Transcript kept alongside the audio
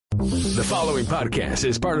The following podcast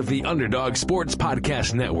is part of the Underdog Sports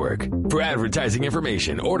Podcast Network. For advertising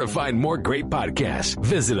information or to find more great podcasts,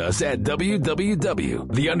 visit us at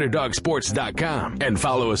www.theunderdogsports.com and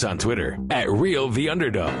follow us on Twitter at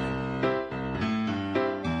RealTheUnderdog.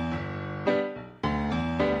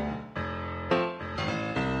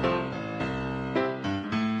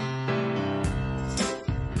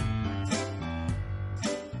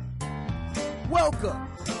 Welcome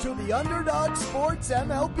to the Underdog Sports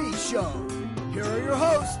MLB Show. Here are your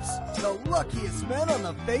hosts, the luckiest men on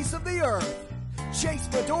the face of the earth, Chase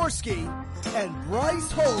Fedorsky and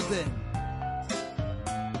Bryce Holden.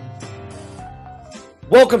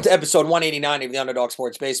 Welcome to episode 189 of the Underdog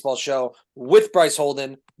Sports Baseball Show with Bryce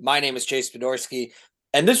Holden. My name is Chase Fedorsky,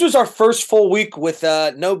 and this was our first full week with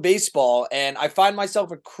no baseball, and I find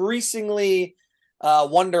myself increasingly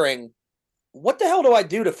wondering, what the hell do I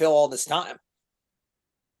do to fill all this time?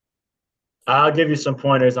 I'll give you some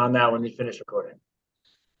pointers on that when we finish recording.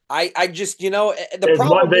 I just, the There's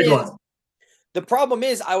problem one big is, one. The problem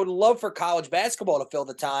is I would love for college basketball to fill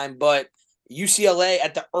the time, but UCLA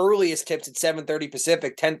at the earliest tips at 7:30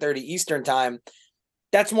 Pacific, 10:30 Eastern time.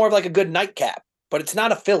 That's more of like a good nightcap, but it's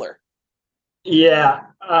not a filler. Yeah.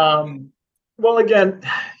 Well, again,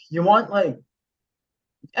 you want the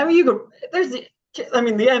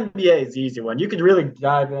NBA is the easy one. You could really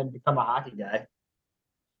dive in and become a hockey guy.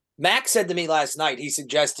 Max said to me last night, he's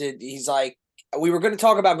like, we were going to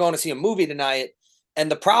talk about going to see a movie tonight.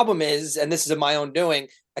 And the problem is, and this is of my own doing,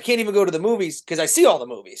 I can't even go to the movies because I see all the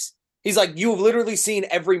movies. He's like, you've literally seen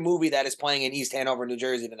every movie that is playing in East Hanover, New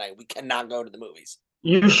Jersey tonight. We cannot go to the movies.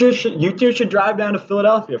 You two should drive down to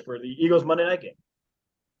Philadelphia for the Eagles Monday night game.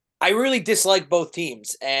 I really dislike both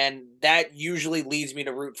teams, and that usually leads me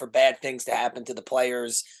to root for bad things to happen to the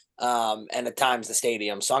players and at times the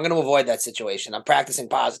stadium. So I'm going to avoid that situation. I'm practicing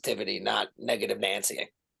positivity, not negative Nancying.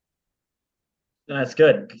 That's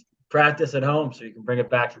good. Practice at home so you can bring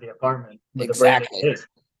it back to the apartment. Exactly.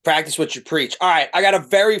 Practice what you preach. All right, I got a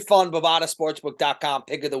very fun BovadaSportsbook.com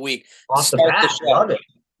pick of the week. Off the bat, love it.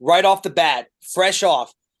 Right off the bat, fresh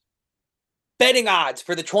off. Betting odds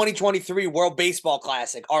for the 2023 World Baseball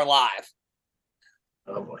Classic are live.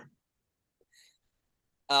 Oh, boy.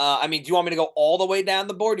 Do you want me to go all the way down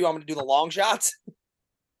the board? Do you want me to do the long shots?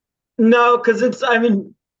 No, because it's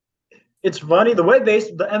funny. The way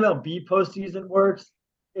the MLB postseason works,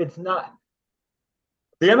 it's not.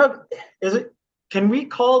 The MLB, can we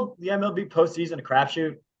call the MLB postseason a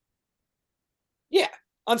crapshoot? Yeah,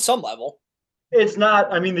 on some level. It's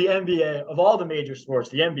not. The NBA, of all the major sports,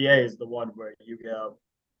 the NBA is the one where you go.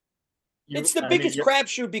 It's the biggest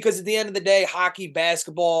crapshoot because at the end of the day, hockey,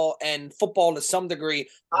 basketball, and football to some degree,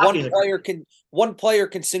 one player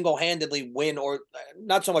can single-handedly win, or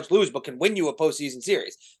not so much lose, but can win you a postseason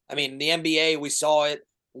series. The NBA, we saw it.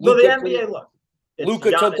 Luka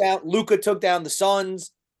took down the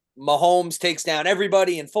Suns. Mahomes takes down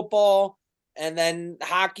everybody in football, and then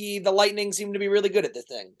hockey, the Lightning seem to be really good at this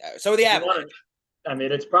thing. So the Avalanche.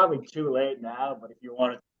 It's probably too late now, but if you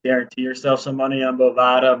want to guarantee yourself some money on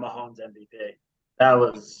Bovada, Mahomes MVP. That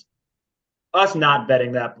was us not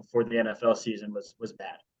betting that before the NFL season was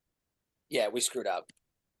bad. Yeah, we screwed up.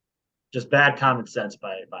 Just bad common sense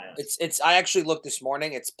by us. I actually looked this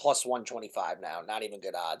morning. It's plus 125 now. Not even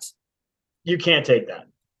good odds. You can't take that,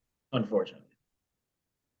 unfortunately.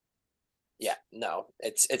 Yeah, no,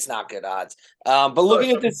 it's not good odds. But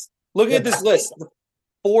looking at this list, the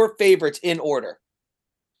four favorites in order.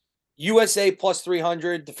 USA plus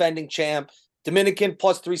 300, defending champ. Dominican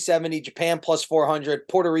plus 370, Japan plus 400,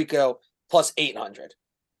 Puerto Rico plus 800.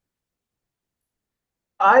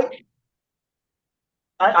 I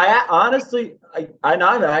honestly,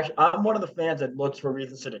 I'm one of the fans that looks for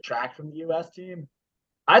reasons to detract from the U.S. team.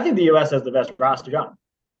 I think the U.S. has the best roster going.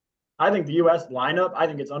 I think the U.S. lineup, I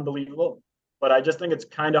think it's unbelievable, but I just think it's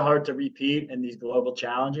kind of hard to repeat in these global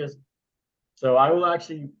challenges. So I will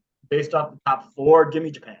actually, based off the top four, give me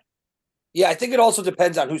Japan. Yeah, I think it also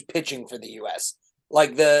depends on who's pitching for the U.S.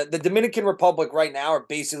 Like the Dominican Republic right now are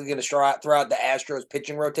basically going to throw out the Astros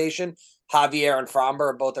pitching rotation. Javier and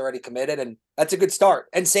Framber are both already committed, and that's a good start.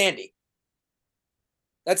 And Sandy.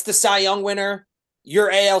 That's the Cy Young winner, your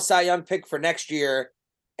AL Cy Young pick for next year,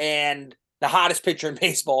 and the hottest pitcher in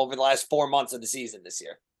baseball over the last 4 months of the season this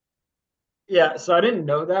year. Yeah, so I didn't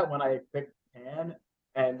know that when I picked Japan,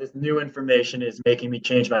 and this new information is making me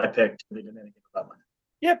change my pick to the Dominican Republic.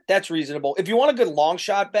 Yep, that's reasonable. If you want a good long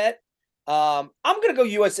shot bet, I'm going to go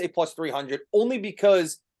USA plus 300 only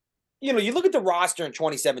because, you look at the roster in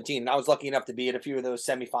 2017, and I was lucky enough to be at a few of those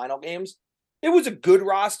semifinal games. It was a good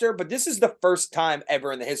roster, but this is the first time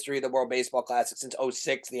ever in the history of the World Baseball Classic since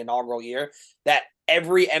 2006, the inaugural year, that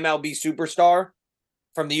every MLB superstar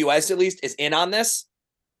from the U.S. at least is in on this.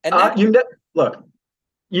 And look,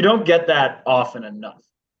 you don't get that often enough.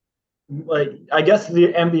 Like, I guess the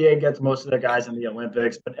NBA gets most of their guys in the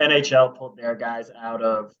Olympics, but NHL pulled their guys out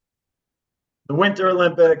of the Winter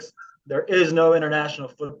Olympics. There is no international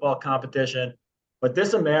football competition, but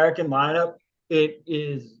this American lineup, it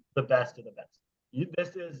is the best of the best.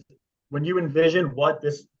 This is when you envision what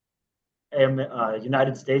this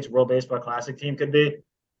United States World Baseball Classic team could be.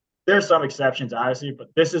 There's some exceptions, obviously, but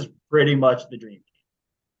this is pretty much the dream team.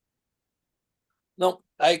 No,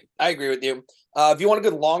 I agree with you. If you want a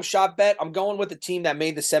good long shot bet, I'm going with the team that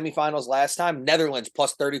made the semifinals last time, Netherlands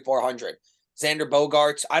plus 3,400. Xander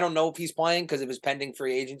Bogaerts. I don't know if he's playing because of his pending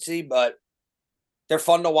free agency, but they're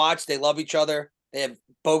fun to watch. They love each other. They have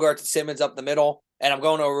Bogaerts and Simmons up the middle, and I'm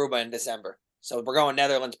going to Aruba in December. So we're going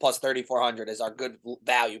Netherlands plus 3,400 as our good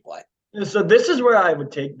value play. So this is where I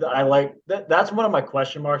would take I like that. That's one of my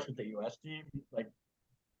question marks with the U.S. team. Like,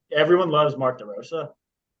 everyone loves Mark DeRosa.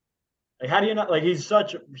 Like, how do you not, like, he's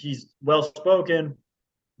well spoken,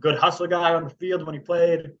 good hustle guy on the field when he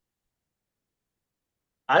played.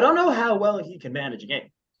 I don't know how well he can manage a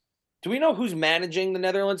game. Do we know who's managing the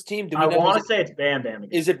Netherlands team? I want to say it's Bam Bam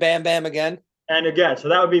again. Is it Bam Bam again? And again, so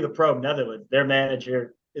that would be the pro Netherlands. Their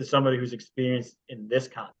manager is somebody who's experienced in this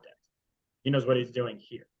context. He knows what he's doing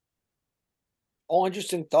here. Oh,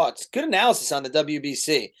 interesting thoughts. Good analysis on the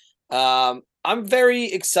WBC. I'm very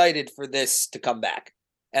excited for this to come back.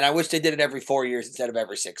 And I wish they did it every 4 years instead of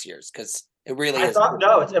every 6 years, because it really is.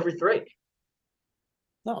 No, it's every 3.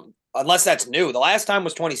 No, unless that's new. The last time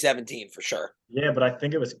was 2017 for sure. Yeah, but I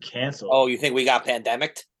think it was canceled. Oh, you think we got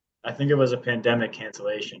pandemicked? I think it was a pandemic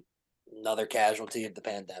cancellation. Another casualty of the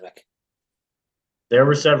pandemic. There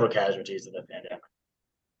were several casualties of the pandemic.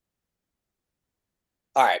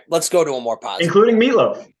 All right, let's go to a more positive. Including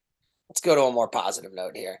Meatloaf. Let's go to a more positive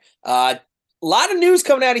note here. A lot of news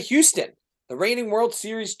coming out of Houston. The reigning World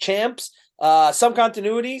Series champs. Some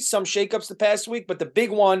continuity, some shakeups the past week, but the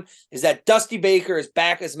big one is that Dusty Baker is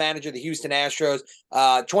back as manager of the Houston Astros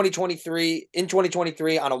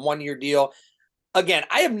 2023 on a 1-year deal. Again,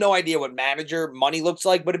 I have no idea what manager money looks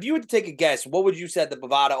like, but if you were to take a guess, what would you set the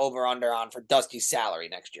Bovada over-under on for Dusty's salary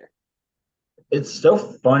next year? It's so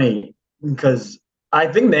funny because I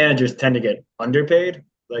think managers tend to get underpaid,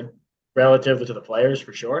 like relative to the players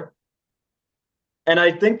for sure. And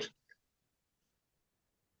I think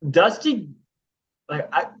Dusty,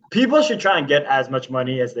 people should try and get as much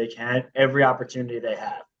money as they can every opportunity they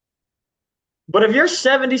have. But if you're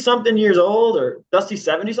 70-something years old, or Dusty's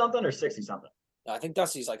 70-something or 60-something? I think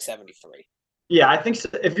Dusty's like 73. Yeah, I think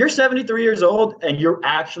if you're 73 years old and you're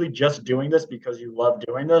actually just doing this because you love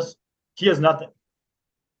doing this, he has nothing.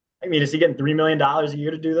 I mean, is he getting $3 million a year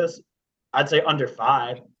to do this? I'd say under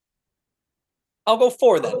 5. I'll go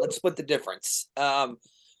 4 then. Let's split the difference.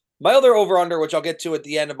 My other over-under, which I'll get to at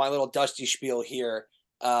the end of my little Dusty spiel here,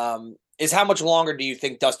 is how much longer do you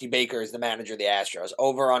think Dusty Baker is the manager of the Astros?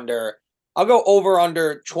 Over-under. I'll go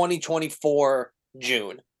over-under 2024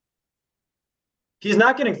 June. He's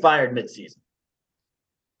not getting fired midseason.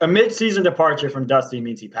 A midseason departure from Dusty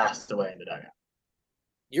means he passed away in the dugout.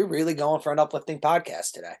 You're really going for an uplifting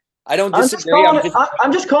podcast today. I don't disagree.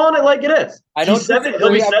 I'm just calling it like it is. I don't disagree.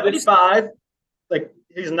 He'll be 75. Like,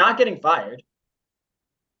 he's not getting fired.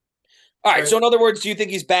 All right. So in other words, do you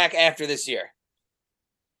think he's back after this year?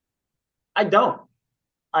 I don't.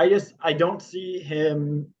 I don't see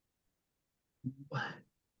him.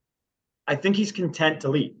 I think he's content to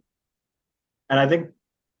leave. And I think,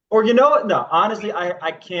 or you know what? No, honestly,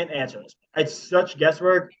 I can't answer this. It's such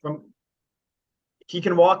guesswork. He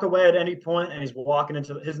can walk away at any point, and he's walking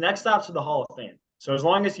into his next stop's to the Hall of Fame. So as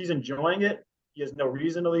long as he's enjoying it, he has no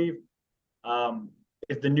reason to leave.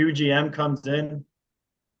 If the new GM comes in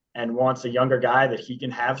and wants a younger guy that he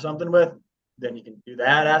can have something with, then he can do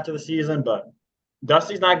that after the season. But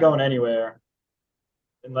Dusty's not going anywhere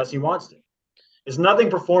unless he wants to. There's nothing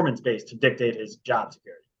performance-based to dictate his job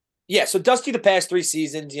security. Yeah, so Dusty the past 3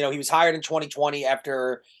 seasons, he was hired in 2020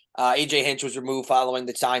 after A.J. Hinch was removed following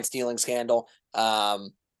the sign-stealing scandal.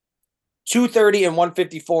 230 and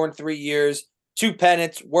 154 in 3 years, 2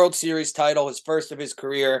 pennants, World Series title, his first of his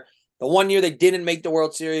career. The 1 year they didn't make the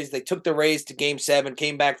World Series, they took the Rays to Game 7,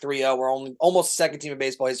 came back 3-0. We're almost the second team in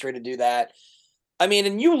baseball history to do that. I mean,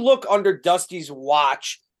 and you look under Dusty's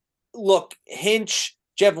watch, look, Hinch,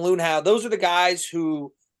 Jeff Luhnow, those are the guys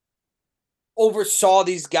who oversaw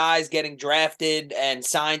these guys getting drafted and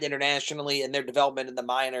signed internationally in their development in the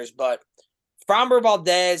minors. But Framber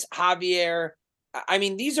Valdez, Javier, I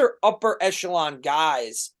mean, these are upper echelon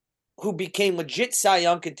guys who became legit Cy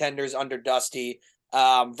Young contenders under Dusty.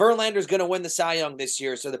 Verlander's going to win the Cy Young this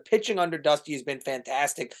year, so the pitching under Dusty has been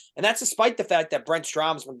fantastic, and that's despite the fact that Brent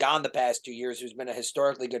Strom's been gone the past 2 years, who's been a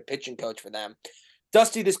historically good pitching coach for them.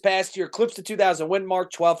 Dusty this past year clips the 2,000 win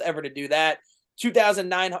mark, 12th ever to do that.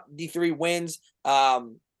 2,093 wins.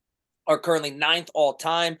 Are currently 9th all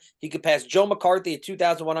time. He could pass Joe McCarthy at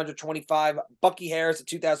 2,125, Bucky Harris at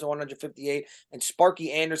 2,158, and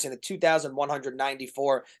Sparky Anderson at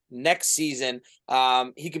 2,194 next season.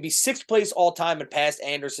 He could be 6th place all time and past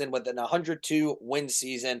Anderson with an 102 win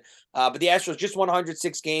season. But the Astros just won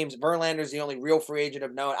 106 games. Verlander's the only real free agent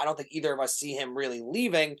of note. I don't think either of us see him really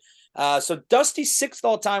leaving. So Dusty's 6th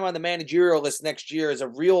all time on the managerial list next year is a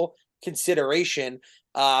real consideration.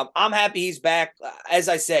 I'm happy he's back. As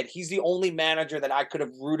I said, he's the only manager that I could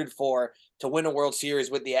have rooted for to win a World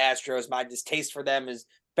Series with the Astros. My distaste for them is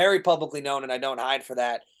very publicly known, and I don't hide for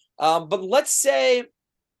that. But let's say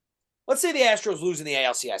the Astros lose in the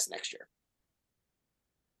ALCS next year,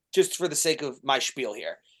 just for the sake of my spiel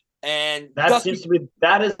here. And that's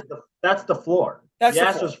the floor. That's the the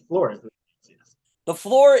Astros floor is the ALCS. The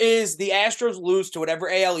floor is the Astros lose to whatever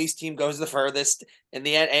AL East team goes the furthest in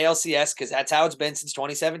the ALCS, because that's how it's been since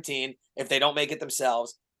 2017, if they don't make it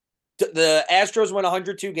themselves. The Astros win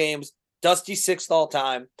 102 games, Dusty's 6th all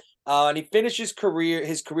time, and he finished his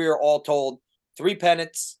career all told, 3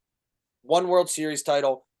 pennants, 1 World Series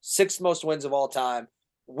title, 6th most wins of all time.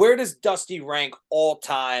 Where does Dusty rank all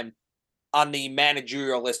time on the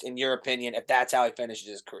managerial list, in your opinion, if that's how he finishes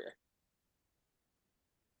his career?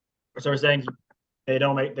 So we're saying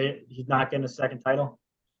he's not getting a second title?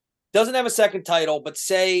 Doesn't have a second title, but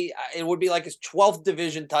say it would be like his 12th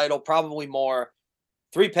division title, probably more.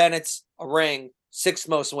 3 pennants, a ring, 6th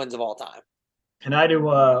most wins of all time. Can I do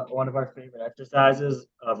one of our favorite exercises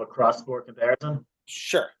of a cross-sport comparison?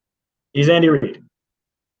 Sure. He's Andy Reid,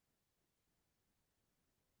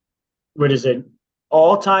 which is an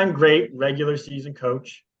all-time great regular season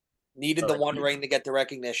coach. Needed the one ring to get the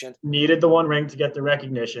recognition.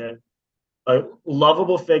 A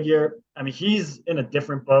lovable figure. I mean, he's in a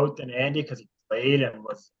different boat than Andy because he played and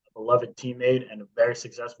was a beloved teammate and a very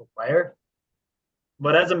successful player.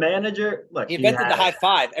 But as a manager, look, he invented the high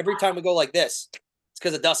five. Every time we go like this, it's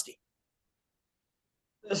because of Dusty.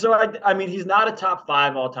 So, I mean, he's not a top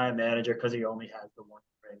 5 all-time manager because he only has the one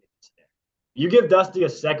ring. You give Dusty a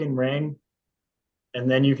second ring, and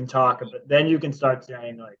then you can talk about. Then you can start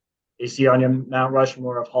saying, like, is he on your Mount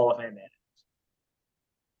Rushmore of Hall of Fame managers?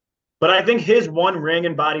 But I think his 1 ring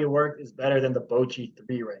and body of work is better than the Bochy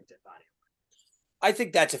 3 rings and body of work. I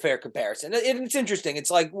think that's a fair comparison. It's interesting. It's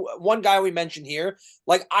like one guy we mentioned here.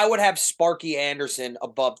 Like, I would have Sparky Anderson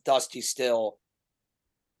above Dusty still,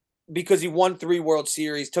 because he won 3 World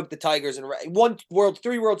Series, took the Tigers, and won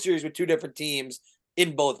 3 World Series with 2 different teams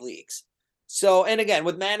in both leagues. So, and again,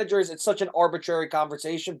 with managers, it's such an arbitrary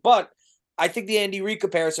conversation. But I think the Andy Reid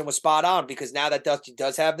comparison was spot on, because now that Dusty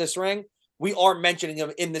does have this ring, we are mentioning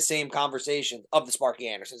him in the same conversation of the Sparky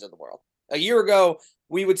Andersons of the world. A year ago,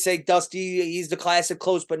 we would say Dusty, he's the classic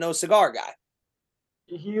close but no cigar guy.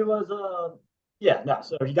 He was,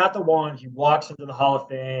 so he got the 1, he walks into the Hall of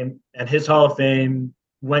Fame, and his Hall of Fame,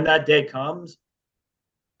 when that day comes,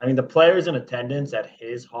 I mean, the players in attendance at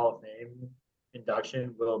his Hall of Fame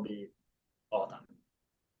induction will be all time.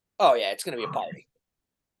 Oh, yeah, it's going to be a party.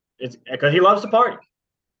 It's because he loves to party.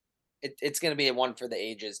 It's going to be a one for the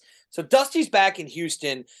ages. So Dusty's back in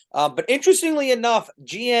Houston. But interestingly enough,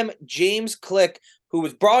 GM James Click, who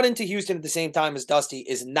was brought into Houston at the same time as Dusty,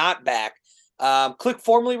 is not back. Click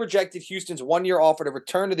formally rejected Houston's 1-year offer to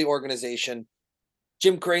return to the organization.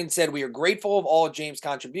 Jim Crane said, "We are grateful of all of James'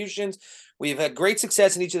 contributions. We have had great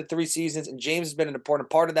success in each of the 3 seasons, and James has been an important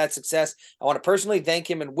part of that success. I want to personally thank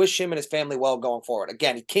him and wish him and his family well going forward."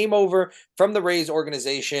 Again, he came over from the Rays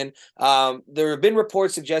organization. There have been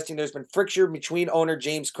reports suggesting there's been friction between owner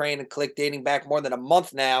James Crane and Click dating back more than a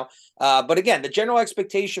month now. But again, the general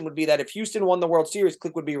expectation would be that if Houston won the World Series,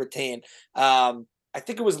 Click would be retained. I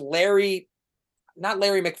think it was not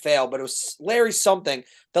Larry McPhail, but it was Larry something.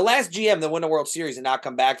 The last GM that won a World Series and not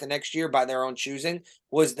come back the next year by their own choosing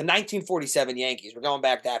was the 1947 Yankees. We're going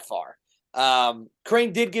back that far.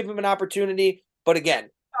 Crane did give him an opportunity, but again,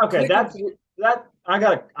 okay, I'm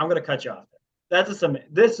gonna cut you off.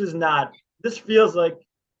 This feels like,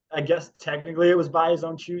 I guess technically it was by his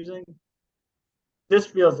own choosing. This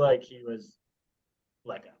feels like he was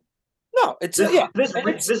let go. No, this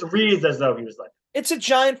reads as though he was let go. It's a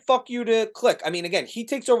giant fuck you to Click. I mean, again, he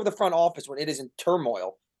takes over the front office when it is in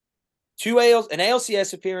turmoil. 2 ALs, an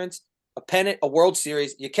ALCS appearance, a pennant, a World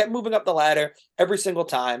Series. You kept moving up the ladder every single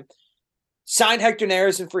time. Signed Hector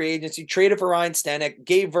Neris in free agency, traded for Ryan Stanek,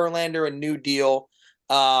 gave Verlander a new deal.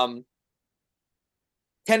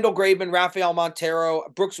 Kendall Graveman, Rafael Montero,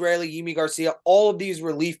 Brooks Raley, Yimi Garcia, all of these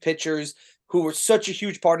relief pitchers who were such a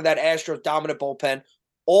huge part of that Astros dominant bullpen,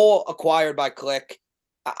 all acquired by Click.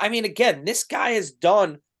 I mean, again, this guy has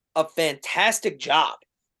done a fantastic job.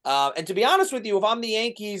 And to be honest with you, if I'm the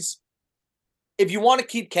Yankees, if you want to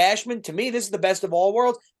keep Cashman, to me, this is the best of all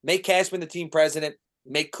worlds. Make Cashman the team president,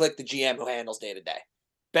 make Click the GM who handles day-to-day.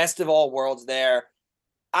 Best of all worlds there.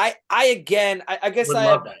 I guess Would I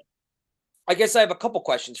love that. I guess I have a couple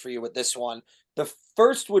questions for you with this one. The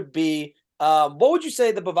first would be, what would you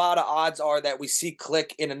say the Bovada odds are that we see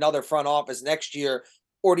Click in another front office next year?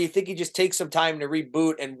 Or do you think he just takes some time to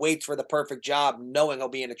reboot and waits for the perfect job, knowing he'll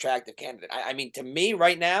be an attractive candidate? I mean, to me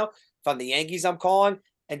right now, if I'm the Yankees, I'm calling.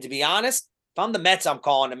 And to be honest, if I'm the Mets, I'm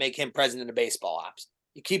calling to make him president of baseball ops.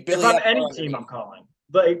 You keep Billy. If I'm any team, I'm calling.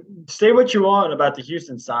 Like, say what you want about the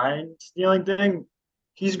Houston sign stealing thing.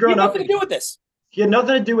 He's grown up. Nothing to do with this. He had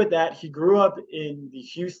nothing to do with that. He grew up in the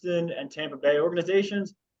Houston and Tampa Bay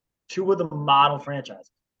organizations, two of the model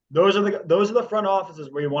franchises. Those are the front offices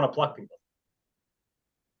where you want to pluck people.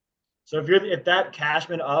 So if that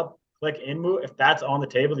Cashman up, Click in move, if that's on the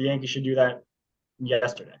table, the Yankees should do that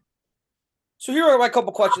yesterday. So here are my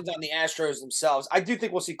couple questions on the Astros themselves. I do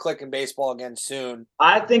think we'll see Click in baseball again soon.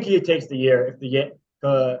 I think he takes the year.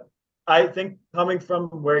 I think coming from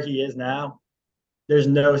where he is now, there's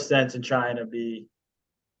no sense in trying to be.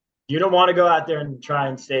 You don't want to go out there and try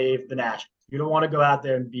and save the Nationals. You don't want to go out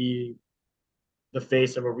there and be the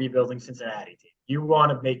face of a rebuilding Cincinnati team. You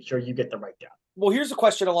want to make sure you get the right job. Well, here's a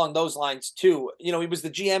question along those lines, too. You know, he was the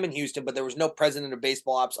GM in Houston, but there was no president of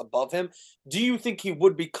baseball ops above him. Do you think he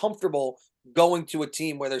would be comfortable going to a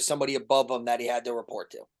team where there's somebody above him that he had to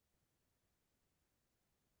report to?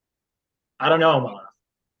 I don't know, Mona.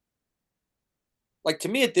 Like, to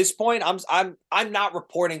me at this point, I'm not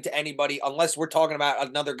reporting to anybody unless we're talking about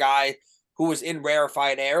another guy who was in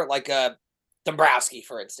rarefied air, like a Dombrowski,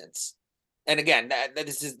 for instance. And again,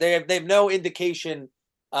 they have no indication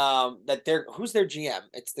that who's their GM?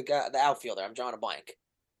 It's the guy, the outfielder. I'm drawing a blank.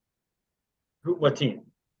 What team?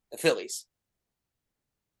 The Phillies.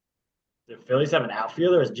 The Phillies have an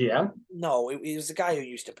outfielder as GM? No, it was the guy who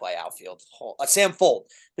used to play outfield. Sam Fold.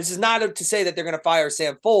 This is not to say that they're going to fire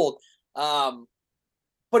Sam Fold.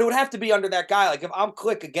 But it would have to be under that guy. Like, if I'm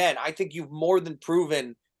Click again, I think you've more than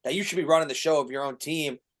proven that you should be running the show of your own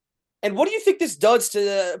team. And what do you think this does to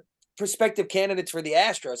the prospective candidates for the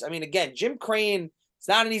Astros? I mean, again, Jim Crane is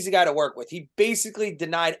not an easy guy to work with. He basically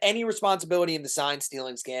denied any responsibility in the sign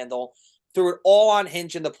stealing scandal, threw it all on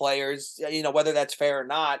Hinch and the players, whether that's fair or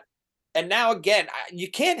not. And now, again, you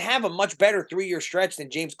can't have a much better 3-year stretch than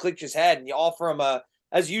James Click just had. And you offer him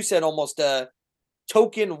as you said, almost a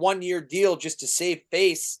token 1-year deal just to save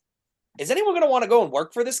face. Is anyone going to want to go and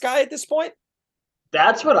work for this guy at this point?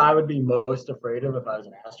 That's what I would be most afraid of if I was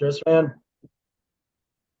an Astros fan.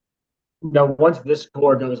 Now, once this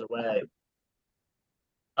core goes away,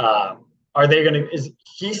 are they going to?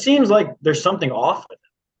 He seems like there's something off with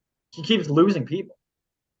him. He keeps losing people,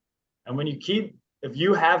 and if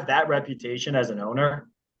you have that reputation as an owner,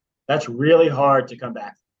 that's really hard to come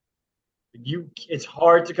back. It's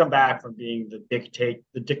hard to come back from being the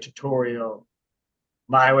dictatorial,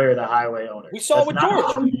 my way or the highway owner. We saw it with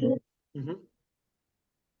George. Mm-hmm.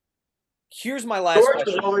 Here's my last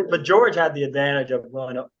question. But George had the advantage of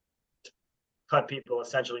willing to cut people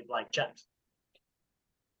essentially blank checks.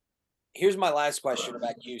 Here's my last question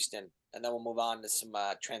about Houston, and then we'll move on to some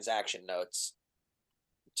transaction notes.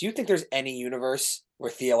 Do you think there's any universe where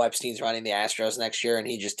Theo Epstein's running the Astros next year and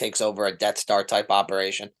he just takes over a Death Star type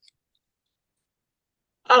operation?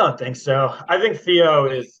 I don't think so. I think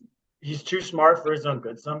Theo he's too smart for his own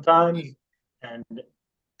good sometimes. And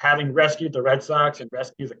having rescued the Red Sox and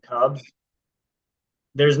rescued the Cubs,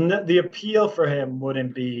 the appeal for him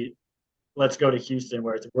wouldn't be, let's go to Houston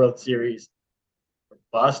where it's a World Series or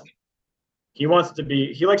bust. He likes to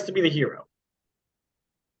be the hero.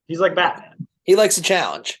 He's like Batman. He likes a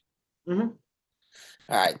challenge. Mm-hmm.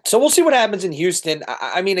 All right. So we'll see what happens in Houston.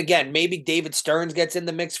 I mean, again, maybe David Stearns gets in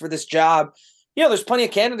the mix for this job. There's plenty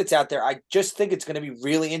of candidates out there. I just think it's going to be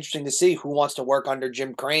really interesting to see who wants to work under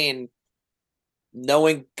Jim Crane,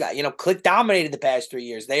 knowing, Click dominated the past 3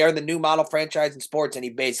 years. They are the new model franchise in sports, and he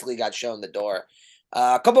basically got shown the door.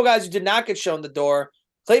 A couple guys who did not get shown the door.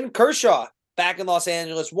 Clayton Kershaw, back in Los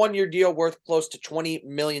Angeles, 1-year deal worth close to $20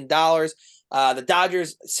 million. The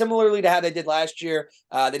Dodgers, similarly to how they did last year,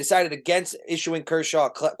 they decided against issuing Kershaw a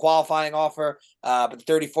qualifying offer, but the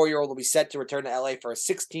 34-year-old will be set to return to LA for a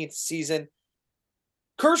 16th season.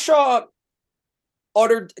 Kershaw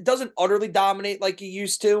doesn't utterly dominate like he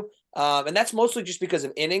used to, And that's mostly just because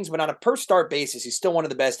of innings, but on a per-start basis, he's still one of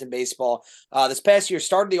the best in baseball. This past year,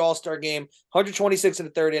 started the All-Star game, 126 in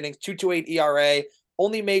the third innings, 2.28 ERA,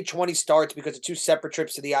 only made 20 starts because of 2 separate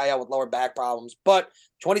trips to the IL with lower back problems, but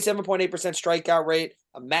 27.8% strikeout rate,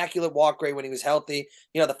 immaculate walk rate when he was healthy.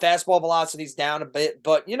 The fastball velocity's down a bit,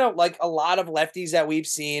 but, like a lot of lefties that we've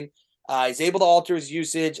seen, he's able to alter his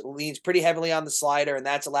usage, leans pretty heavily on the slider, and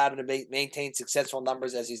that's allowed him to maintain successful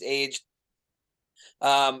numbers as he's aged.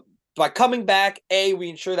 By coming back, A, we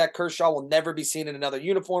ensure that Kershaw will never be seen in another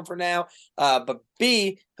uniform for now. But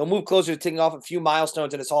B, he'll move closer to ticking off a few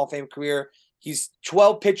milestones in his Hall of Fame career. He's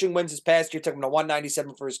 12 pitching wins this past year, took him to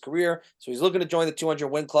 197 for his career. So he's looking to join the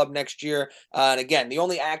 200-win club next year. And again, the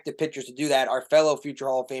only active pitchers to do that are fellow future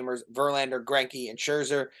Hall of Famers Verlander, Greinke, and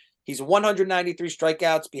Scherzer. He's 193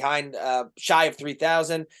 strikeouts behind shy of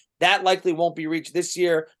 3,000. That likely won't be reached this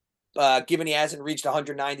year, given he hasn't reached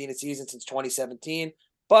 190 in a season since 2017.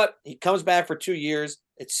 But he comes back for 2 years.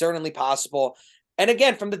 It's certainly possible. And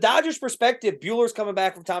again, from the Dodgers' perspective, Buehler's coming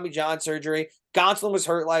back from Tommy John surgery. Gonsolin was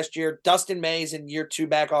hurt last year. Dustin May is in year 2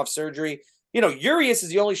 back off surgery. Urias is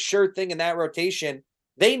the only sure thing in that rotation.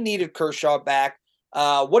 They needed Kershaw back.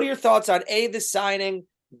 What are your thoughts on A, the signing,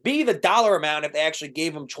 B, the dollar amount if they actually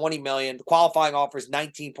gave him $20 million? The qualifying offer is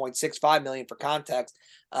 $19.65 million for context.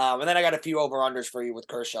 And then I got a few over-unders for you with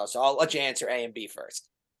Kershaw. So I'll let you answer A and B first.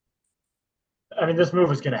 I mean, this move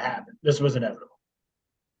was going to happen. This was inevitable.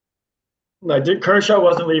 Like, Kershaw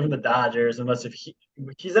wasn't leaving the Dodgers unless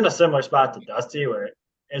he's in a similar spot to Dusty, where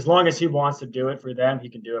as long as he wants to do it for them, he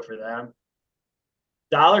can do it for them.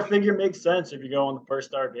 Dollar figure makes sense if you go on the per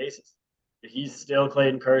start basis. He's still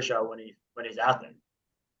Clayton Kershaw when he's out there.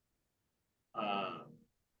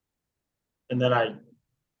 And then I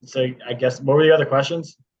guess what were the other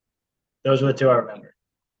questions? Those were the two I remember.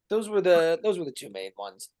 Those were the two main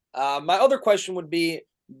ones. My other question would be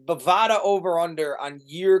Bovada over under on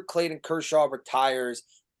year Clayton Kershaw retires.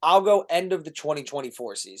 I'll go end of the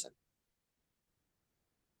 2024 season.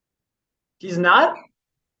 He's not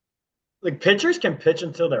like pitchers can pitch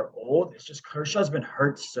until they're old. It's just Kershaw's been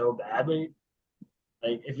hurt so badly.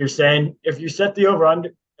 Like if you set the over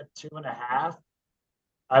under at 2.5,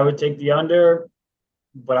 I would take the under,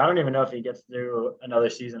 but I don't even know if he gets through another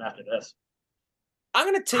season after this. I'm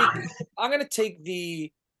gonna take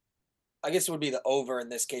the, I guess it would be the over in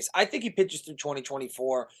this case. I think he pitches through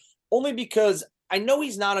 2024 only because I know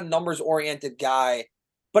he's not a numbers-oriented guy,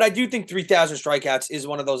 but I do think 3,000 strikeouts is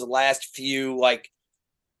one of those last few, like,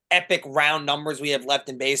 epic round numbers we have left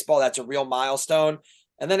in baseball. That's a real milestone.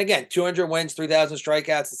 And then again, 200 wins, 3,000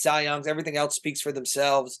 strikeouts, the Cy Youngs, everything else speaks for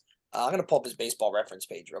themselves. I'm going to pull up his baseball reference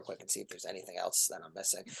page real quick and see if there's anything else that I'm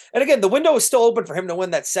missing. And again, the window is still open for him to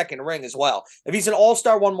win that second ring as well. If he's an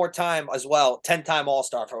all-star one more time as well, 10-time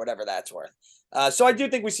all-star for whatever that's worth. So I do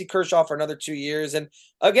think we see Kershaw for another 2 years. And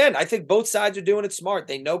again, I think both sides are doing it smart.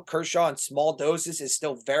 They know Kershaw in small doses is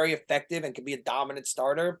still very effective and can be a dominant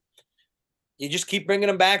starter. You just keep bringing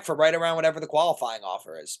him back for right around whatever the qualifying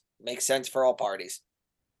offer is. Makes sense for all parties.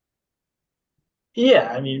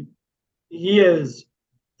 Yeah, I mean, he is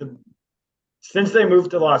since they moved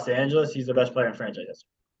to Los Angeles, he's the best player in franchise history.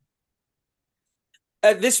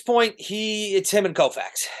 At this point, it's him and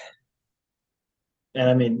Koufax. And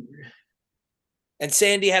I mean, and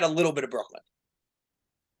Sandy had a little bit of Brooklyn.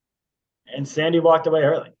 And Sandy walked away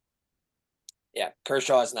early. Yeah,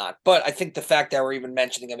 Kershaw is not. But I think the fact that we're even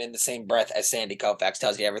mentioning him in the same breath as Sandy Koufax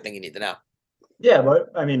tells you everything you need to know. Yeah, but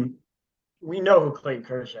I mean, we know who Clayton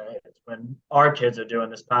Kershaw is. When our kids are doing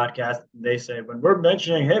this podcast, they say, when we're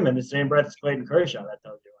mentioning him in the same breath as Clayton Kershaw, that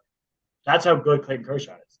tells you. That's how good Clayton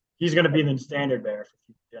Kershaw is. He's going to be the standard bearer for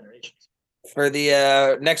future generations. For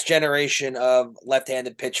the next generation of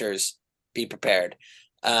left-handed pitchers, be prepared.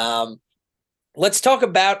 Let's talk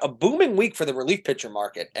about a booming week for the relief pitcher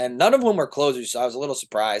market, and none of them were closers, so I was a little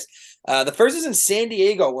surprised. The first is in San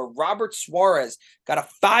Diego, where Robert Suarez got a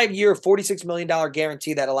 5-year, $46 million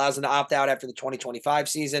guarantee that allows him to opt out after the 2025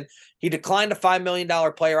 season. He declined a $5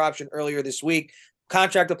 million player option earlier this week.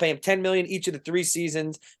 Contract will pay him $10 million each of the 3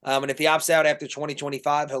 seasons, and if he opts out after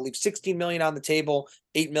 2025, he'll leave $16 million on the table,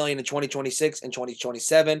 $8 million in 2026 and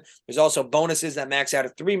 2027. There's also bonuses that max out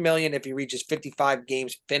at $3 million if he reaches 55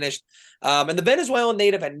 games finished. And the Venezuelan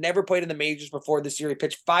native had never played in the majors before this year. He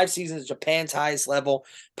pitched 5 seasons at Japan's highest level.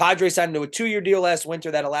 Padres signed him to a 2-year deal last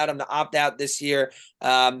winter that allowed him to opt out this year.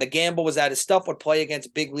 The gamble was that his stuff would play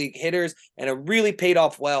against big league hitters, and it really paid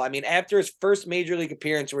off well. I mean, after his first major league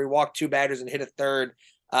appearance where he walked 2 batters and hit a third,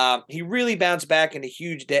 He really bounced back in a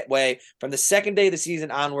huge way from the second day of the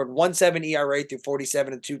season onward. 1.7 ERA through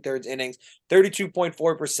 47 and 2/3 innings,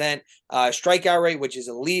 32.4% strikeout rate, which is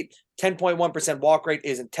elite. 10.1% walk rate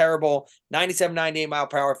isn't terrible. 97, 98 mile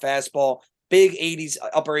per hour fastball. Big 80s,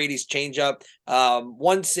 upper 80s changeup.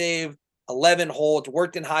 1 save, 11 holds.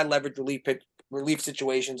 Worked in high leverage relief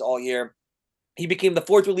situations all year. He became the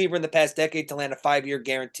 4th reliever in the past decade to land a 5-year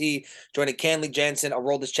guarantee, joining Kenley Jansen,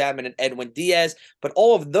 Aroldis Chapman, and Edwin Diaz. But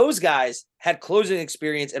all of those guys had closing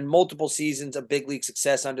experience and multiple seasons of big league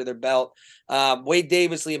success under their belt. Wade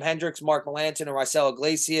Davis, Liam Hendricks, Mark Melancon, and Rafael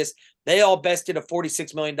Iglesias, they all bested a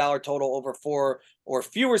 $46 million total over 4 or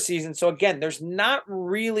fewer seasons. So again, there's not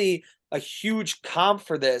really a huge comp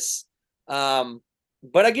for this.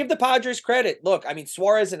 But I give the Padres credit. Look, I mean,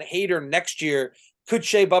 Suarez and Hader next year could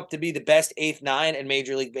shape up to be the best 8th 9 in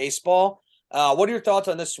Major League Baseball. What are your thoughts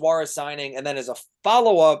on this Suarez signing? And then as a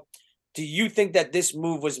follow-up, do you think that this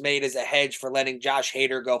move was made as a hedge for letting Josh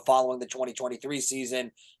Hader go following the 2023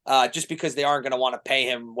 season, just because they aren't going to want to pay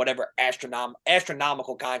him whatever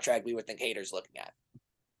astronomical contract we would think Hader's looking at?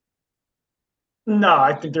 No,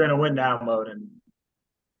 I think they're in a win now mode, and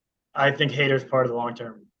I think Hader's part of the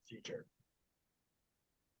long-term future.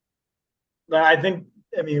 I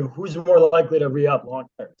mean, who's more likely to re-up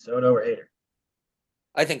long-term, Soto or Hader?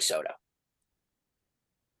 I think Soto.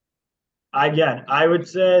 Again, I would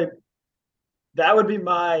say that would be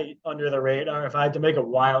my under the radar. If I had to make a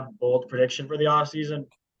wild, bold prediction for the offseason,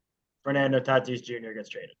 Fernando Tatis Jr. gets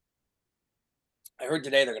traded. I heard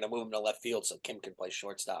today they're going to move him to left field so Kim can play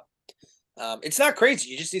shortstop. It's not crazy.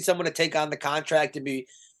 You just need someone to take on the contract and be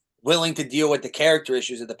willing to deal with the character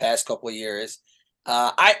issues of the past couple of years.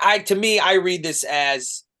 To me, I read this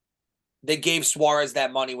as they gave Suarez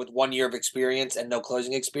that money with 1 year of experience and no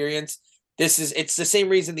closing experience. It's the same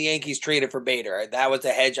reason the Yankees traded for Bader. Right? That was a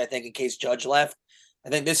hedge, I think, in case Judge left. I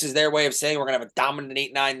think this is their way of saying we're going to have a dominant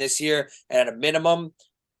 8-9 this year, and at a minimum,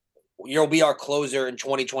 you'll be our closer in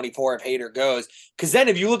 2024 if Hader goes. Because then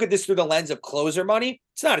if you look at this through the lens of closer money,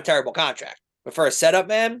 it's not a terrible contract. But for a setup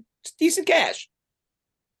man, it's decent cash.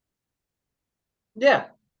 Yeah,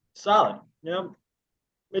 solid. You know,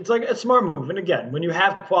 it's like a smart move. And again, when you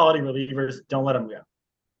have quality relievers, don't let them go.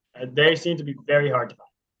 They seem to be very hard to find.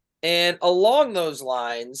 And along those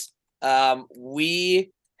lines,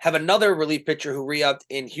 we have another relief pitcher who re-upped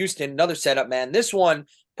in Houston, another setup man. This one,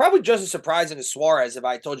 probably just as surprising as Suarez, if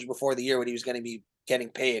I told you before the year what he was going to be getting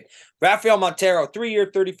paid. Rafael Montero, 3-year,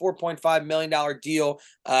 $34.5 million deal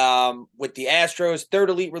with the Astros. 3rd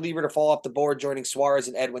elite reliever to fall off the board, joining Suarez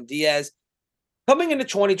and Edwin Diaz. Coming into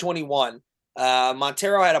 2021,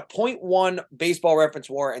 Montero had a .1 baseball reference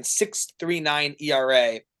WAR and 6.39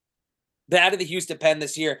 ERA. Out of the Houston pen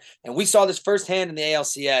this year, and we saw this firsthand in the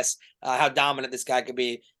ALCS, how dominant this guy could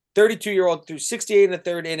be. 32-year-old through 68 and a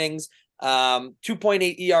third innings,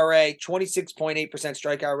 2.8 ERA, 26.8%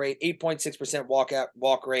 strikeout rate, 8.6%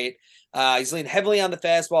 walk rate. He's leaned heavily on the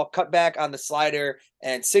fastball, cut back on the slider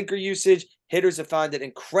and sinker usage. Hitters have found it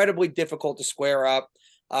incredibly difficult to square up.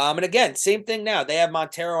 And again, same thing now. They have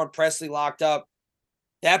Montero and Presley locked up.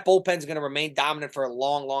 That bullpen is going to remain dominant for a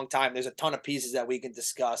long, long time. There's a ton of pieces that we can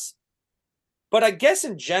discuss. But I guess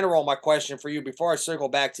in general, my question for you before I circle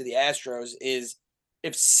back to the Astros is,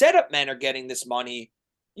 if setup men are getting this money,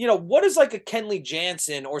 you know, what is like a Kenley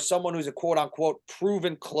Jansen or someone who's a quote-unquote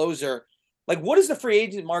proven closer? Like, what does the free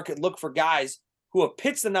agent market look for guys who have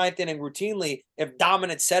pitched the 9th inning routinely if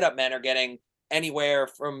dominant setup men are getting anywhere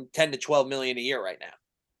from 10 to 12 million a year right now?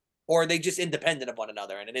 Or are they just independent of one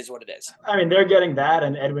another and it is what it is? I mean, they're getting that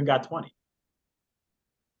and Edwin got 20.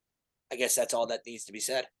 I guess that's all that needs to be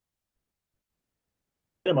said.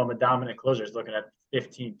 Minimum, a dominant closer is looking at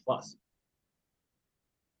 15 plus.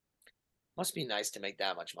 Must be nice to make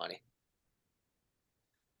that much money.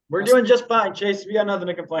 We're doing just fine, Chase. We got nothing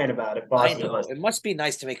to complain about. If Boston I know. It must be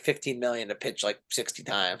nice to make $15 million to pitch like 60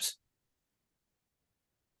 times.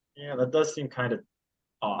 Yeah, that does seem kind of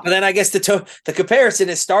off. But then I guess the comparison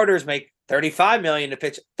is starters make $35 million to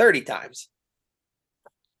pitch 30 times.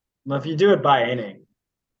 Well, if you do it by inning,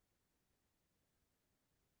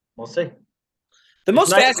 we'll see. It's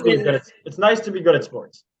nice to be good at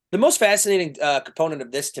sports. The most fascinating component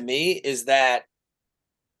of this to me is that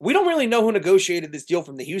we don't really know who negotiated this deal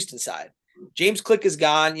from the Houston side. James Click is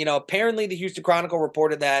gone. You know, apparently the Houston Chronicle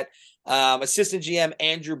reported that assistant GM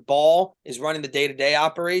Andrew Ball is running the day-to-day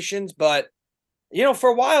operations. But, you know,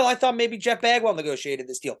 for a while I thought maybe Jeff Bagwell negotiated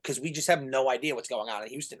this deal because we just have no idea what's going on in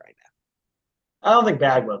Houston right now. I don't think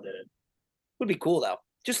Bagwell did it. Would be cool, though.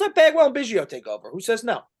 Just let Bagwell and Biggio take over. Who says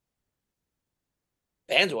no?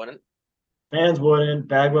 Fans wouldn't. Fans wouldn't.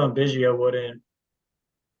 Bagwell and Biggio wouldn't.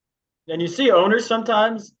 And you see owners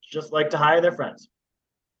sometimes just like to hire their friends.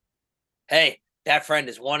 Hey, that friend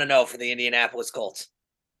is 1-0 for the Indianapolis Colts.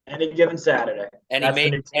 Any given Saturday. And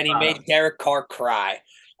he made Derek Carr cry.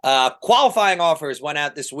 Qualifying offers went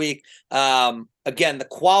out this week. Again, the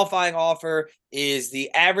qualifying offer is the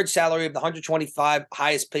average salary of the 125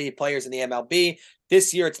 highest paid players in the MLB.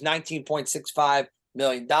 This year, it's $19.65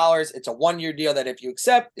 million. It's a one-year deal that if you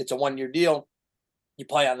accept, it's a one-year deal. You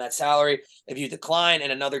play on that salary. If you decline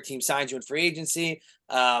and another team signs you in free agency,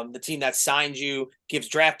 the team that signed you gives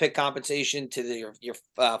draft pick compensation to your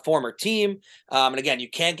former team. And again, you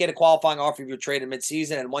can't get a qualifying offer if you're traded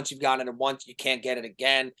midseason. And once you've gotten it once, you can't get it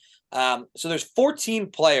again. So there's 14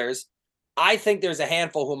 players. I think there's a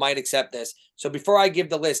handful who might accept this. So before I give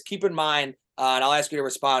the list, keep in mind, and I'll ask you to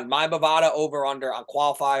respond, my Bovada over-under on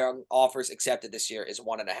qualifying offers accepted this year is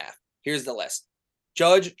 1.5. Here's the list.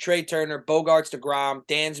 Judge, Trey Turner, Bogarts, DeGrom,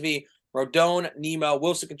 Dansby, Rodon, Nemo,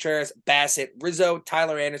 Wilson Contreras, Bassett, Rizzo,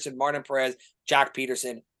 Tyler Anderson, Martin Perez, Jock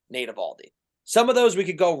Peterson, Nate Eovaldi. Some of those we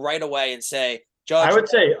could go right away and say, Judge. I would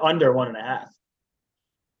say under 1.5.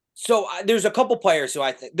 So there's a couple players who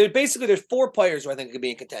I think there's 4 players who I think could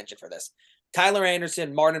be in contention for this. Tyler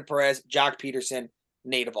Anderson, Martin Perez, Jock Peterson,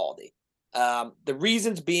 Nate Eovaldi. The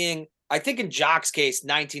reasons being, I think in Jock's case,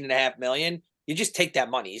 $19.5 million. You just take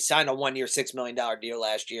that money. He signed a 1-year, $6 million deal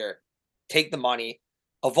last year. Take the money.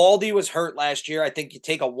 Eovaldi was hurt last year. I think you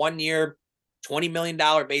take a 1-year, $20 million,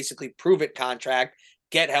 basically prove-it contract,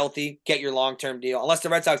 get healthy, get your long-term deal. Unless the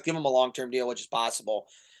Red Sox give him a long-term deal, which is possible.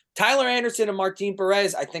 Tyler Anderson and Martin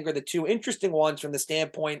Perez, I think, are the two interesting ones from the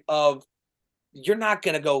standpoint of you're not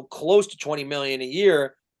going to go close to $20 million a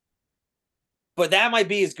year, but that might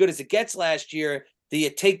be as good as it gets last year. Do you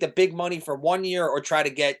take the big money for 1 year or try to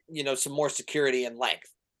get, some more security and length?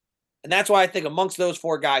 And that's why I think amongst those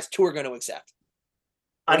 4 guys, 2 are going to accept.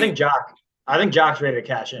 I think Jock's ready to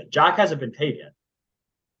cash in. Jock hasn't been paid yet.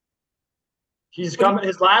 He's coming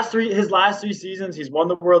his last three seasons, he's won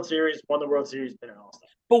the World Series, been an All-Star.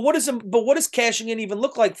 But what does cashing in even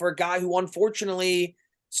look like for a guy who unfortunately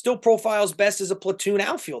still profiles best as a platoon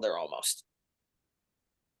outfielder almost?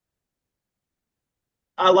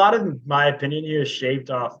 A lot of my opinion here is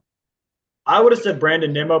shaped off. I would have said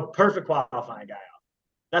Brandon Nimmo, perfect qualifying guy.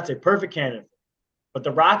 That's a perfect candidate. But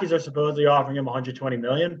the Rockies are supposedly offering him $120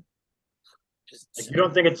 million. You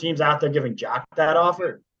don't think a team's out there giving Jock that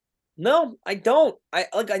offer? No, I don't. I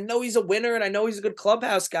know he's a winner and I know he's a good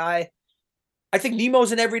clubhouse guy. I think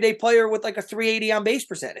Nemo's an everyday player with like a 380 on base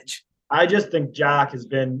percentage. I just think Jock he's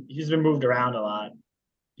been moved around a lot.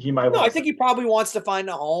 I think he probably wants to find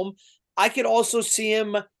a home. I could also see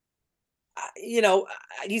him,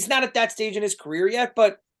 he's not at that stage in his career yet,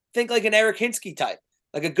 but think like an Eric Hinsky type,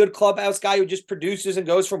 like a good clubhouse guy who just produces and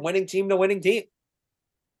goes from winning team to winning team.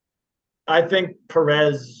 I think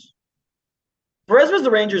Perez was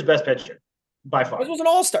the Rangers' best pitcher by far. Perez was an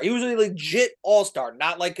all-star. He was a legit all-star,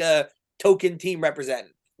 not like a token team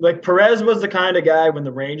representative. Like Perez was the kind of guy when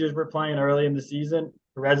the Rangers were playing early in the season,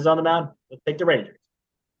 Perez is on the mound, let's take the Rangers.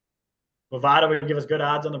 Bovada would give us good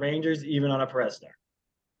odds on the Rangers, even on a Perez start.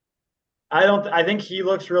 I think he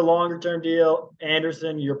looks for a longer-term deal.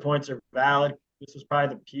 Anderson, your points are valid. This was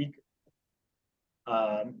probably the peak.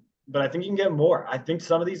 But I think you can get more. I think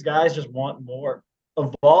some of these guys just want more.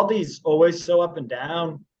 Eovaldi's always so up and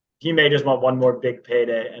down. He may just want one more big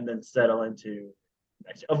payday and then settle into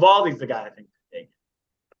next year. Eovaldi's the guy I think.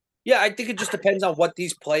 Yeah, I think it just depends on what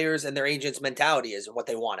these players and their agents' mentality is and what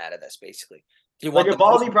they want out of this, basically. Eovaldi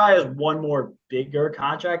probably has one more bigger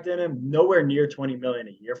contract in him, nowhere near $20 million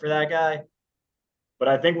a year for that guy. But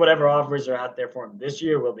I think whatever offers are out there for him this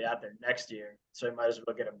year will be out there next year. So he might as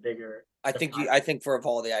well get a bigger. I think for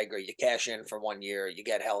Eovaldi, I agree. You cash in for 1 year, you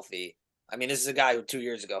get healthy. I mean, this is a guy who 2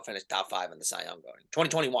 years ago finished top 5 in the Cy Young voting.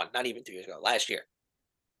 2021, not even 2 years ago, last year.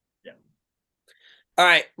 Yeah. All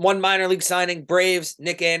right, one minor league signing, Braves,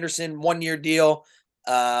 Nick Anderson, 1 year deal.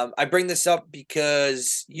 I bring this up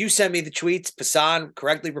because you sent me the tweets. Passan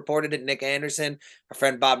correctly reported it, Nick Anderson. Our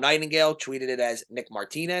friend Bob Nightingale tweeted it as Nick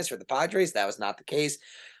Martinez for the Padres. That was not the case.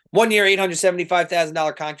 1 year,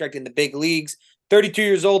 $875,000 contract in the big leagues. 32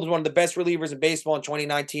 years old, was one of the best relievers in baseball in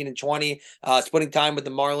 2019 and 20. Splitting time with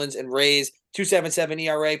the Marlins and Rays. 2.77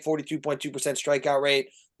 ERA, 42.2% strikeout rate.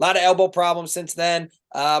 A lot of elbow problems since then.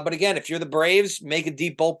 But again, if you're the Braves, make a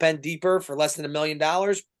deep bullpen deeper for less than $1 million.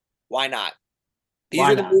 Why not? These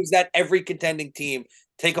are the moves that every contending team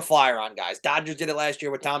take a flyer on, guys. Dodgers did it last year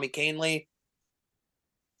with Tommy Kahnle.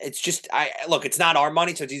 It's just, look, it's not our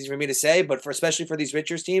money, so it's easy for me to say, but especially for these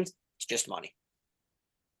Richards teams, it's just money.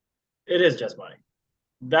 It is just money.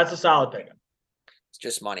 That's a solid pickup. It's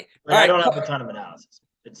just money. I don't have a ton of analysis.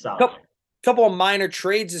 It's solid. Couple of minor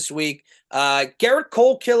trades this week. Garrett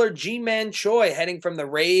Cole killer G-Man Choi heading from the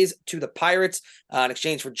Rays to the Pirates in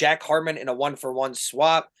exchange for Jack Hartman in a 1-for-1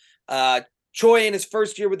 swap. Choi in his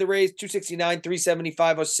first year with the Rays, 269,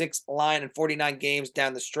 375, 06 line in 49 games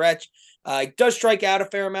down the stretch. He does strike out a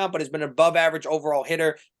fair amount, but has been an above average overall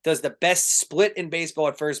hitter. Does the best split in baseball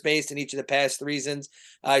at first base in each of the past 3 seasons.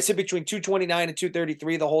 He's hit between 229 and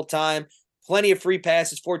 233 the whole time. Plenty of free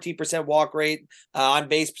passes, 14% walk rate. On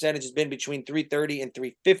base percentage has been between 330 and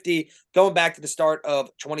 350. Going back to the start of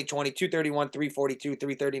 2020, 231, 342,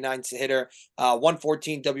 339 hitter,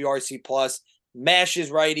 114 WRC plus. Mashes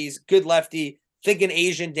righties, good lefty, thinking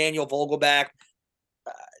Asian Daniel Vogelback.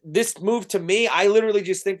 This move to me, I literally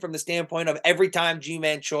just think from the standpoint of every time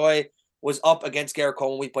G-Man Choi was up against Garrett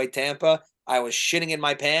Cole when we played Tampa, I was shitting in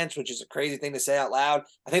my pants, which is a crazy thing to say out loud.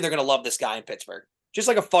 I think they're going to love this guy in Pittsburgh. Just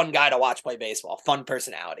like a fun guy to watch play baseball, fun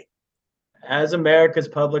personality. As America's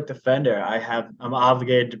public defender, I'm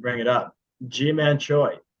obligated to bring it up. G-Man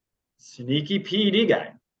Choi, sneaky PED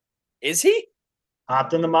guy. Is he?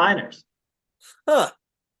 Hopped in the minors. Huh.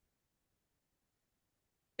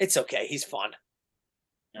 It's okay. He's fun.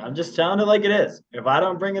 I'm just telling it like it is. If I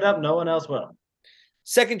don't bring it up, no one else will.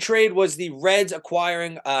 Second trade was the Reds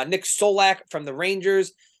acquiring Nick Solak from the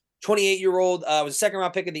Rangers. 28-year-old, was a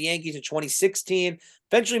second-round pick of the Yankees in 2016.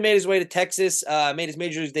 Eventually made his way to Texas, made his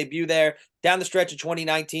major league debut there. Down the stretch of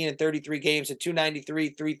 2019 in 33 games at 293,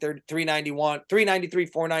 391, 393,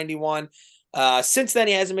 491. Since then,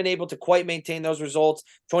 he hasn't been able to quite maintain those results.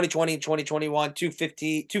 2020 and 2021,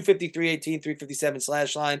 250, 318, 357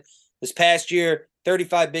 slash line. This past year,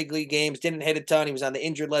 35 big league games, didn't hit a ton. He was on the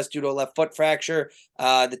injured list due to a left foot fracture.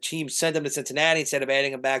 The team sent him to Cincinnati instead of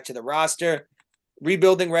adding him back to the roster.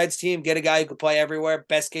 Rebuilding Reds team, get a guy who could play everywhere.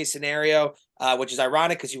 Best case scenario, which is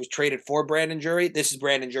ironic because he was traded for Brandon Drury. This is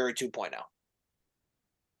Brandon Drury 2.0.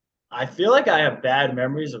 I feel like I have bad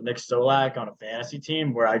memories of Nick Solak on a fantasy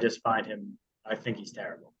team where I just find him, I think he's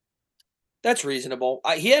terrible. That's reasonable.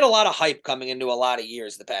 He had a lot of hype coming into a lot of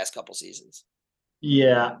years the past couple seasons.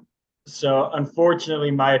 Yeah. So,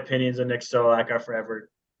 unfortunately, my opinions of Nick Solak are forever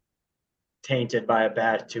tainted by a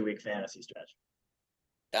bad 2-week fantasy stretch.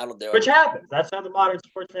 That'll do it. Which happens. That's how the modern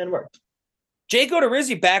sports fan works. Jake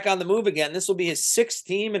Odorizzi back on the move again. This will be his 6th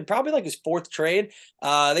team and probably like his 4th trade.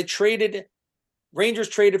 Rangers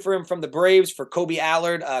traded for him from the Braves for Kobe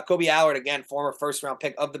Allard. Kobe Allard, again, former first-round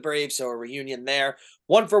pick of the Braves, so a reunion there.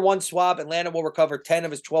 1-for-1 swap. Atlanta will recover 10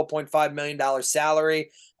 of his $12.5 million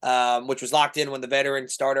salary, which was locked in when the veteran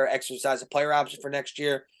starter exercised a player option for next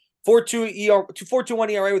year.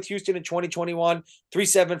 4.21 ERA with Houston in 2021,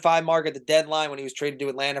 3.75 mark at the deadline when he was traded to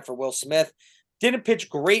Atlanta for Will Smith. Didn't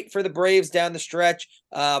pitch great for the Braves down the stretch,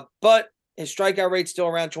 but his strikeout rate's still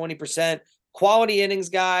around 20%. Quality innings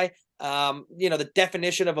guy, the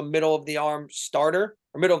definition of a middle-of-the-arm starter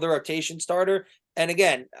or middle-of-the-rotation starter. And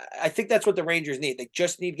again, I think that's what the Rangers need. They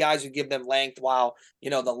just need guys who give them length while,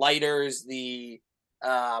 the lighters, the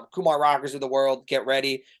Kumar Rockers of the world get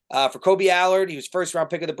ready. For Kobe Allard, he was first-round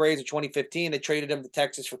pick of the Braves in 2015. They traded him to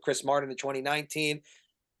Texas for Chris Martin in 2019.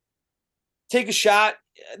 Take a shot.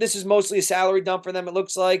 This is mostly a salary dump for them, it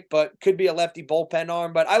looks like, but could be a lefty bullpen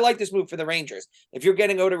arm. But I like this move for the Rangers. If you're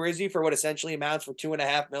getting Odorizzi for what essentially amounts for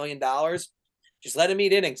 $2.5 million, just let him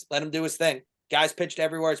eat innings. Let him do his thing. Guy's pitched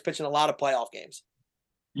everywhere. He's pitching a lot of playoff games.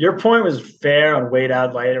 Your point was fair on Wade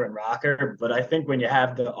Out Lighter and Rocker, but I think when you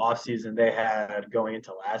have the offseason they had going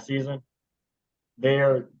into last season,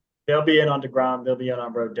 they'll be in on DeGrom, they'll be in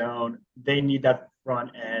on Rodon. They need that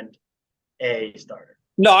front end A starter.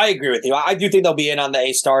 No, I agree with you. I do think they'll be in on the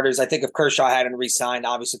A starters. I think if Kershaw hadn't re-signed,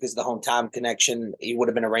 obviously because of the hometown connection, he would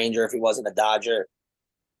have been a Ranger if he wasn't a Dodger.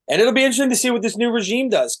 And it'll be interesting to see what this new regime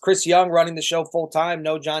does. Chris Young running the show full-time,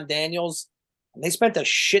 no John Daniels. And they spent a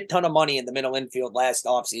shit ton of money in the middle infield last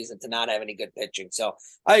offseason to not have any good pitching. So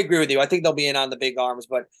I agree with you. I think they'll be in on the big arms.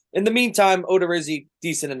 But in the meantime, Odorizzi,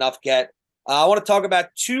 decent enough get. I want to talk about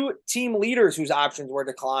 2 team leaders whose options were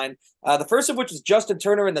declined. The first of which is Justin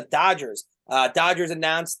Turner and the Dodgers. Dodgers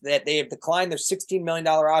announced that they have declined their $16 million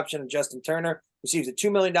option on Justin Turner, receives a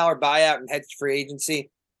 $2 million buyout and heads to free agency.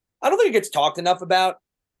 I don't think it gets talked enough about.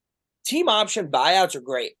 Team option buyouts are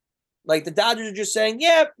great. Like the Dodgers are just saying,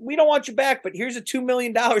 yeah, we don't want you back, but here's a $2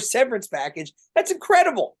 million severance package. That's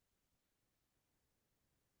incredible.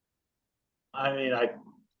 I mean,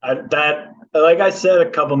 that, like I said a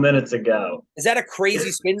couple minutes ago. Is that a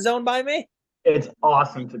crazy spin zone by me? It's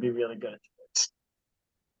awesome to be really good.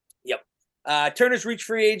 Yep. Turner's reached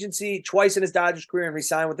free agency twice in his Dodgers career and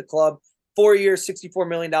re-signed with the club. 4-year, $64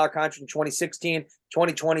 million contract in 2016,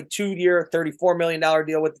 2020, 2-year, $34 million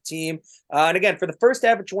deal with the team. And again, for the first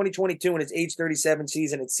half of 2022 in his age 37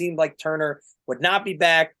 season, it seemed like Turner would not be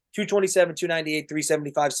back. 227, 298,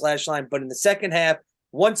 375 slash line. But in the second half,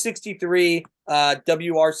 163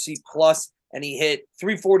 WRC plus, and he hit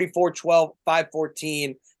 344, 12,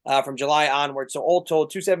 514 from July onward. So all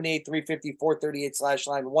told, 278, 350, 438 slash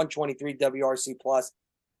line, 123 WRC plus.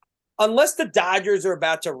 Unless the Dodgers are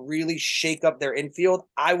about to really shake up their infield,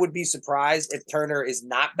 I would be surprised if Turner is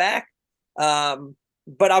not back.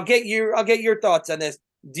 But I'll get your thoughts on this.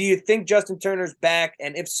 Do you think Justin Turner's back?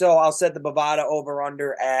 And if so, I'll set the Bovada over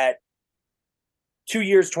under at 2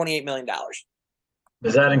 years, $28 million.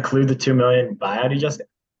 Does that include the $2 million buyout he just got?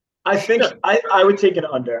 I think sure. I would take an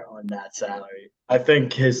under on that salary. I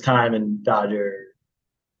think his time as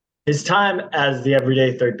the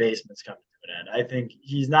everyday third baseman is coming to an end. I think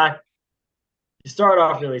he started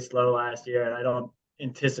off really slow last year, and I don't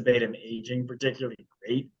anticipate him aging particularly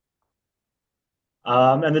great.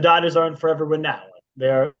 And the Dodgers are in forever win now. They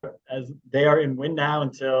are in win now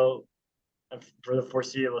until for the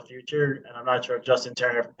foreseeable future, and I'm not sure if Justin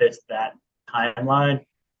Turner fits that timeline.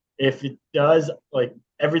 If it does, like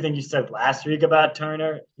everything you said last week about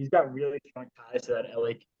Turner, he's got really strong ties to that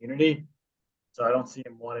LA community, so I don't see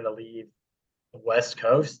him wanting to leave the West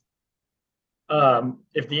Coast.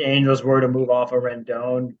 If the Angels were to move off of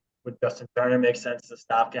Rendon, would Justin Turner make sense to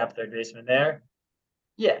stopgap third baseman there?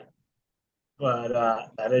 Yeah. But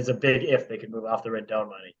that is a big if they could move off the Rendon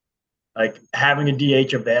money. Like having a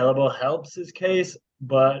DH available helps his case,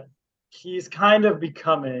 but he's kind of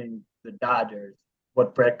becoming the Dodgers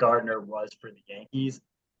what Brett Gardner was for the Yankees,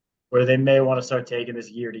 where they may want to start taking this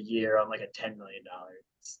year to year on like a $10 million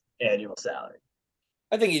annual salary.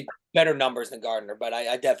 I think he's better numbers than Gardner, but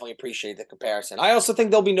I definitely appreciate the comparison. I also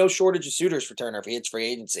think there'll be no shortage of suitors for Turner if he hits free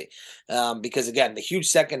agency. Because, again, the huge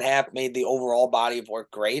second half made the overall body of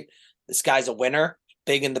work great. This guy's a winner,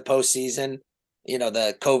 big in the postseason. You know,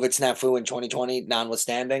 the COVID snafu in 2020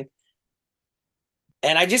 notwithstanding.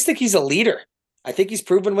 And I just think he's a leader. I think he's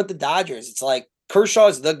proven with the Dodgers. It's like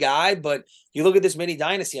Kershaw's the guy, but you look at this mini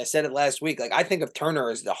dynasty. I said it last week. Like I think of Turner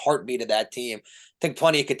as the heartbeat of that team. I think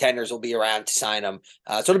plenty of contenders will be around to sign him.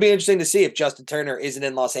 So it'll be interesting to see if Justin Turner isn't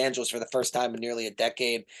in Los Angeles for the first time in nearly a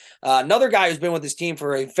decade. Another guy who's been with his team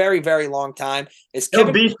for a very, very long time is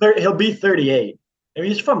Kevin. He'll be 38. I mean,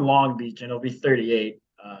 he's from Long Beach, and he'll be 38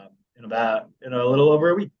 in a little over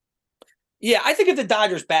a week. Yeah, I think if the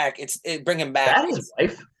Dodgers bring him back. That is his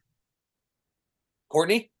wife,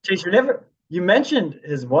 Courtney. Chase, you mentioned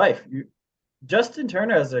his wife. Justin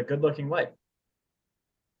Turner has a good-looking wife.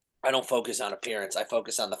 I don't focus on appearance. I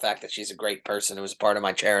focus on the fact that she's a great person who was part of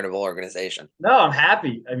my charitable organization. No, I'm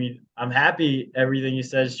happy. I mean, I'm happy everything you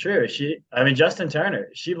said is true. Justin Turner,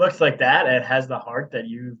 she looks like that and has the heart that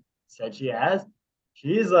you said she has.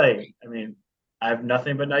 She's like, I have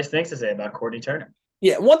nothing but nice things to say about Courtney Turner.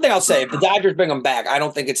 Yeah, one thing I'll say, if the Dodgers bring him back, I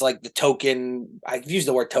don't think it's like the token. I've used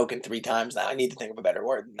the word token 3 times now. I need to think of a better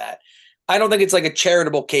word than that. I don't think it's like a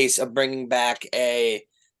charitable case of bringing back a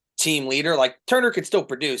team leader. Like Turner could still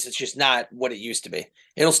produce. It's just not what it used to be.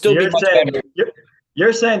 It'll still be much better.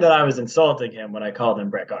 You're saying that I was insulting him when I called him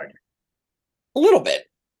Brett Gardner. A little bit.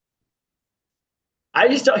 I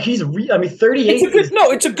just don't. He's 38.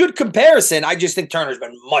 It's a good comparison. I just think Turner's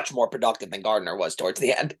been much more productive than Gardner was towards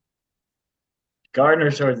the end. Gardner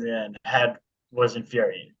towards the end was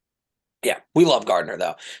infuriating. Yeah, we love Gardner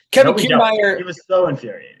though. Kevin Kiermaier. He was so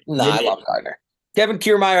infuriating. I love Gardner. Kevin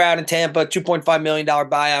Kiermaier out in Tampa, $2.5 million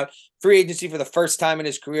buyout, free agency for the first time in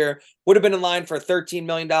his career. Would have been in line for a $13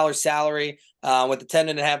 million salary with a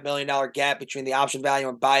 $10.5 million gap between the option value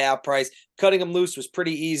and buyout price. Cutting him loose was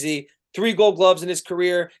pretty easy. 3 Gold Gloves in his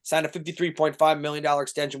career, signed a $53.5 million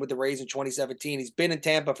extension with the Rays in 2017. He's been in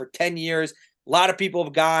Tampa for 10 years. A lot of people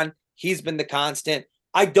have gone. He's been the constant.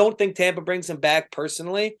 I don't think Tampa brings him back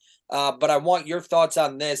personally, but I want your thoughts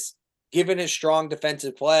on this. Given his strong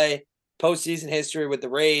defensive play, postseason history with the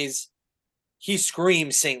Rays, he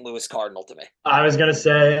screams St. Louis Cardinal to me. I was gonna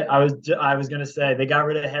say they got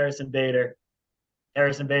rid of Harrison Bader.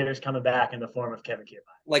 Harrison Bader's coming back in the form of Kevin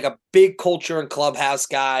Kiermaier. Like a big culture and clubhouse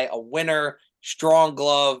guy, a winner, strong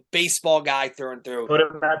glove, baseball guy through and through. Put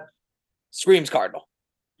him at screams Cardinal.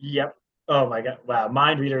 Yep. Oh my God. Wow.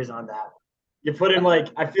 Mind readers on that. You put him I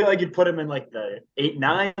feel like you'd put him in like the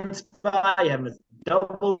 8-9 spot. You have him as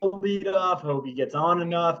double lead off. Hope he gets on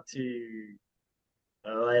enough to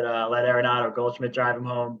let Arenado Goldschmidt drive him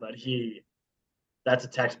home. But that's a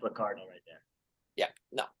textbook Cardinal right there. Yeah.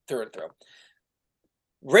 No, through and through.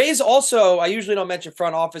 Rays also, I usually don't mention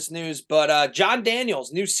front office news, but John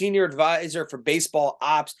Daniels, new senior advisor for baseball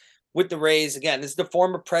ops, with the Rays. Again, this is the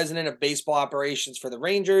former president of baseball operations for the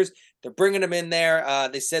Rangers. They're bringing him in there.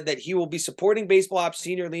 They said that he will be supporting baseball ops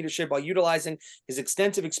senior leadership while utilizing his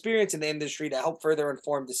extensive experience in the industry to help further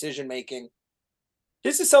inform decision-making.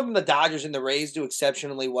 This is something the Dodgers and the Rays do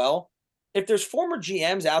exceptionally well. If there's former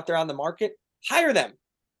GMs out there on the market, hire them.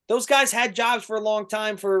 Those guys had jobs for a long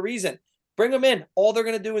time for a reason. Bring them in. All they're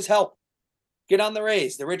going to do is help. Get on the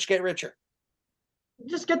Rays. The rich get richer.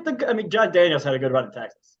 Just get John Daniels had a good run in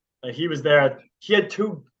Texas. Like, he was there. He had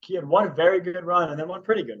one very good run and then one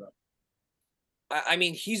pretty good run. I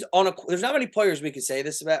mean, there's not many players we could say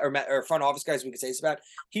this about, or front office guys we could say this about.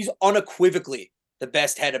 He's unequivocally the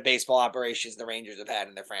best head of baseball operations the Rangers have had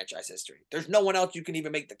in their franchise history. There's no one else you can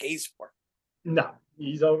even make the case for. No,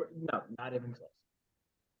 he's over. No, not even close.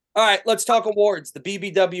 All right, let's talk awards. The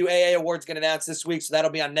BBWAA Awards get announced this week, so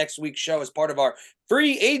that'll be on next week's show as part of our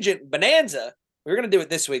free agent bonanza. We were going to do it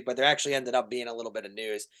this week, but there actually ended up being a little bit of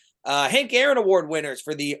news. Hank Aaron Award winners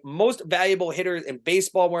for the most valuable hitters in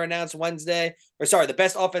baseball were announced Wednesday. The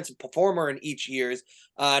best offensive performer in each year's.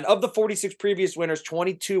 And of the 46 previous winners,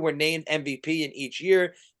 22 were named MVP in each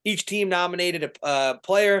year. Each team nominated a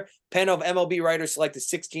player. Panel of MLB writers selected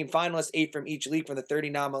 16 finalists, 8 from each league from the 30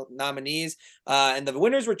 nominees. And the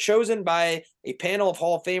winners were chosen by a panel of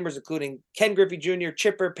Hall of Famers, including Ken Griffey Jr.,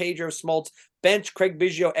 Chipper, Pedro Smoltz, Bench, Craig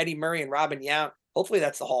Biggio, Eddie Murray, and Robin Yount. Hopefully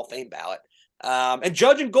that's the Hall of Fame ballot. And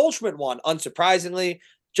Judge and Goldschmidt won, unsurprisingly.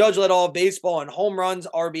 Judge led all of baseball in home runs,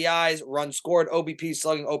 RBIs, runs scored, OBP,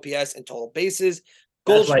 slugging, OPS, and total bases.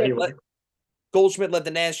 Goldschmidt led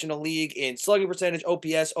the National League in slugging percentage,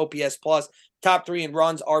 OPS, OPS plus, top 3 in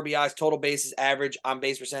runs, RBIs, total bases, average,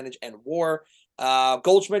 on-base percentage, and WAR.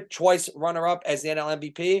 Goldschmidt, twice runner-up as the NL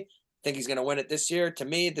MVP. I think he's going to win it this year. To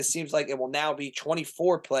me, this seems like it will now be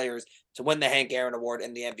 24 players to win the Hank Aaron Award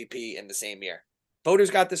and the MVP in the same year. Voters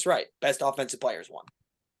got this right. Best offensive players won.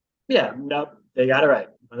 Yeah, nope, they got it right.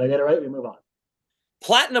 When they get it right, we move on.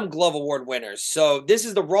 Platinum Glove Award winners. So this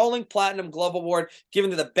is the Rolling Platinum Glove Award given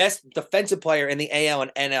to the best defensive player in the AL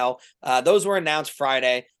and NL. Those were announced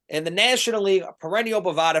Friday. In the National League, a perennial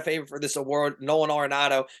Bovada favorite for this award, Nolan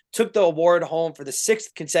Arenado, took the award home for the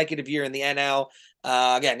 6th consecutive year in the NL.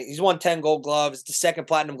 Again, he's won 10 Gold Gloves. The second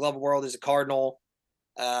Platinum Glove Award is a Cardinal.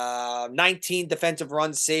 19 defensive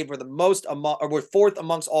runs saved were were 4th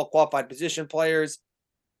amongst all qualified position players.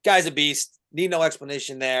 Guy's a beast. Need no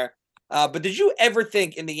explanation there. But did you ever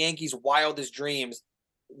think in the Yankees' wildest dreams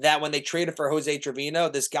that when they traded for Jose Trevino,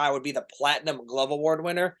 this guy would be the Platinum Glove Award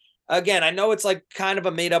winner? Again, I know it's like kind of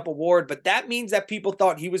a made-up award, but that means that people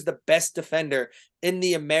thought he was the best defender in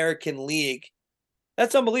the American League.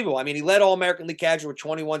 That's unbelievable. I mean, he led All-American League casual with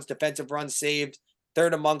 21 defensive runs saved,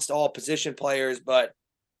 3rd amongst all position players, but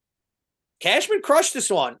Cashman crushed this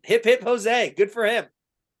one. Hip, hip, Jose. Good for him.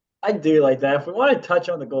 I do like that. If we want to touch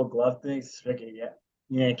on the Gold Glove thing,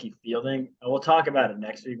 Yankee fielding, and we'll talk about it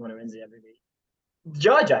next week when it wins the MVP.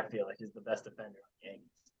 Judge, I feel like, is the best defender on the Yankees.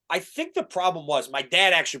 I think the problem was, my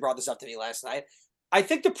dad actually brought this up to me last night. I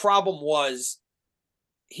think the problem was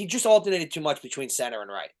he just alternated too much between center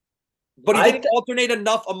and right. But he didn't alternate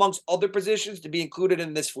enough amongst other positions to be included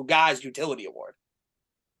in this guy's utility award.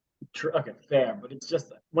 Okay, fair, but it's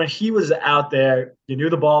just when he was out there, you knew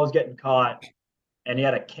the ball was getting caught, and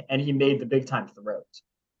he made the big time throws.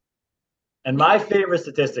 And my favorite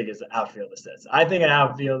statistic is the outfield assists. I think an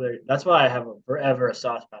outfielder. That's why I have forever a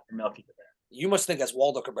soft spot for Melky Cabrera. You must think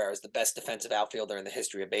Oswaldo Cabrera is the best defensive outfielder in the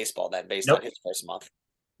history of baseball, then, based on his first month.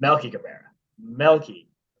 Melky Cabrera.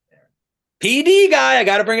 PD guy, I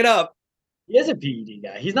got to bring it up. He is a PED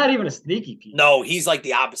guy. He's not even a sneaky PED. No, he's like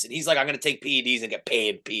the opposite. He's like, I'm going to take PEDs and get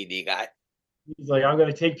paid, PED guy. He's like, I'm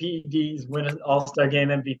going to take PEDs, win an All-Star Game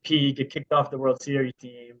MVP, get kicked off the World Series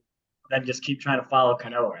team, then just keep trying to follow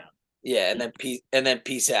Cano around. Yeah, and then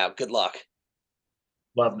peace out. Good luck.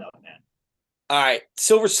 Love Mel, man. All right,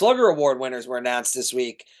 Silver Slugger Award winners were announced this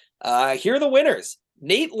week. Here are the winners.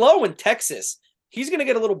 Nate Lowe in Texas. He's going to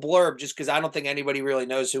get a little blurb just because I don't think anybody really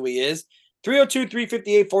knows who he is. 302,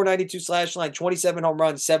 358, 492 slash line, 27 home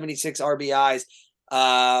runs, 76 RBIs.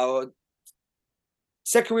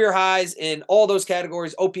 Set career highs in all those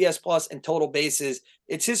categories, OPS plus and total bases.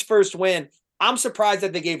 It's his first win. I'm surprised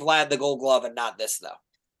that they gave Vlad the Gold Glove and not this, though.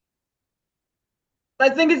 I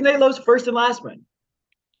think it's Nate Lowe's first and last win.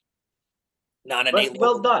 Not a Nate Lowe.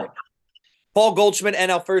 Well done. Paul Goldschmidt,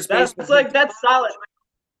 NL first base. That's solid.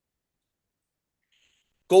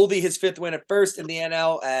 Goldie, his 5th win at first in the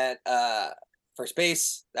NL at first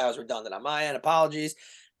base. That was redundant on my end. Apologies.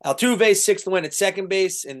 Altuve, 6th win at second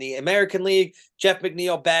base in the American League. Jeff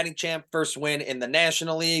McNeil, batting champ, 1st win in the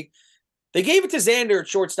National League. They gave it to Xander at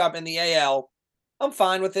shortstop in the AL. I'm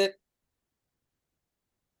fine with it.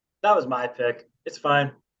 That was my pick. It's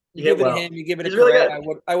fine. You hit give it well. to him. You give it He's to really Correa.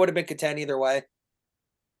 good. I would have been content either way.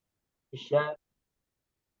 Bichette.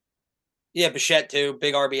 Yeah, Bichette too.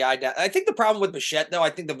 Big RBI. I think the problem with Bichette, though, I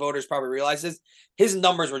think the voters probably realize this. His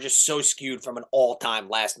numbers were just so skewed from an all-time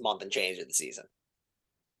last month and change of the season.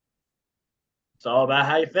 It's all about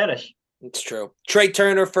how you finish. It's true. Trey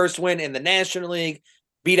Turner, first win in the National League,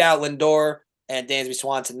 beat out Lindor and Dansby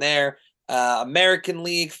Swanson there. American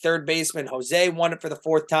League, third baseman Jose won it for the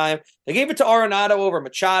fourth time. They gave it to Arenado over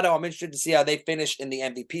Machado. I'm interested to see how they finished in the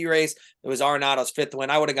MVP race. It was Arenado's fifth win.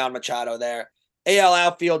 I would have gone Machado there. AL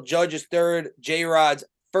outfield, Judge is third, J-Rod's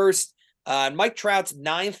first, and Mike Trout's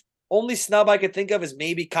ninth. Only snub I could think of is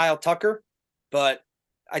maybe Kyle Tucker, but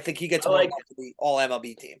I think he gets more to the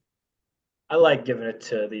All-MLB team. I like giving it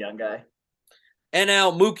to the young guy.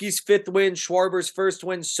 NL, Mookie's fifth win, Schwarber's first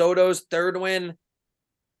win, Soto's third win.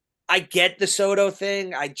 I get the Soto thing.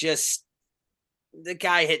 The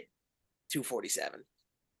guy hit 247.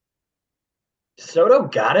 Soto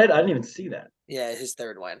got it? I didn't even see that. Yeah, his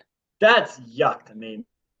third win. That's yuck to me,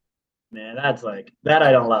 man. That's like that.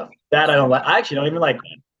 I don't love that. I don't like. I actually don't even like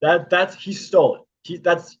that. That's he stole it.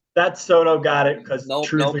 That Soto got it because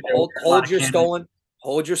Hold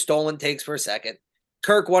your stolen takes for a second.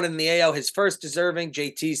 Kirk won in the AL, his first deserving.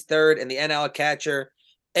 JT's third in the NL catcher.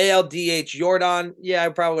 ALDH Jordan. Yeah, I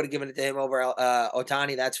probably would have given it to him over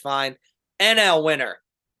Otani. That's fine. NL winner.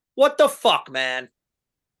 What the fuck, man?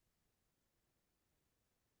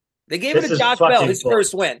 They gave it to Josh Bell, his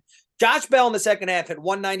first win. Josh Bell in the second half hit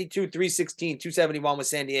 192, 316, 271 with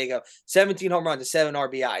San Diego, 17 home runs and 7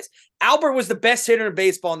 RBIs. Albert was the best hitter in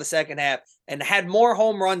baseball in the second half and had more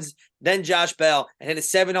home runs than Josh Bell and hit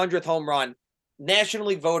his 700th home run. National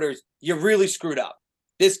League voters, you really screwed up.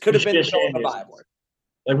 This could have been the Bible.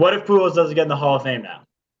 Like, what if Pujols doesn't get in the Hall of Fame now?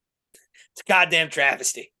 It's a goddamn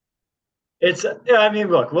travesty. I mean,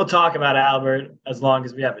 look, we'll talk about Albert as long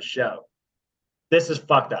as we have a show. This is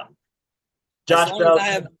fucked up. Josh Bell.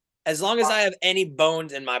 As long as I have any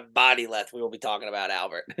bones in my body left, we will be talking about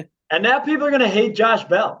Albert. And now people are going to hate Josh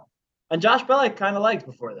Bell. And Josh Bell I kind of liked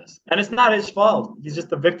before this. And it's not his fault. He's just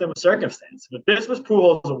the victim of circumstance. But this was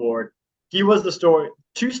Pujols' award. He was the story.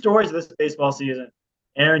 2 stories of this baseball season.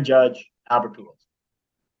 Aaron Judge, Albert Pujols.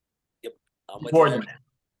 Yep.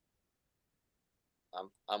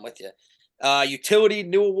 I'm with you. Utility,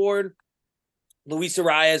 new award. Luis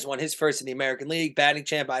Suarez won his first in the American League. Batting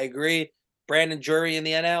champ, I agree. Brandon Drury in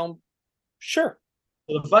the NL, sure.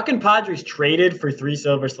 Well, the fucking Padres traded for 3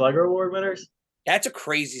 Silver Slugger Award winners. That's a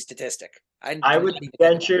crazy statistic. I would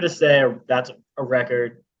venture to say that's a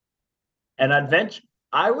record. And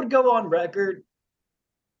I would go on record.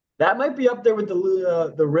 That might be up there with the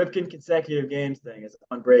Ripken consecutive games thing as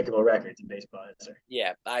unbreakable records in baseball history.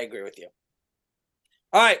 Yeah, I agree with you.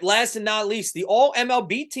 All right, last and not least, the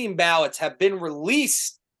All-MLB Team ballots have been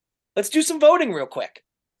released. Let's do some voting real quick.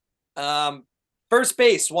 First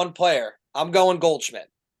base, one player. I'm going Goldschmidt.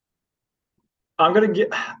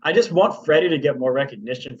 I just want Freddie to get more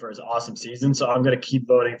recognition for his awesome season, so I'm going to keep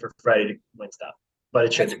voting for Freddie to win stuff. But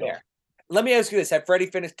it should be fair. Let me ask you this. Have Freddie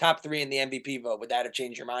finished top 3 in the MVP vote? Would that have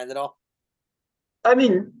changed your mind at all? I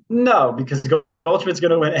mean, no, because Goldschmidt's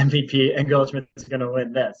going to win MVP and Goldschmidt's going to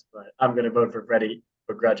win this. But I'm going to vote for Freddie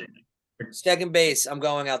begrudgingly. Second base, I'm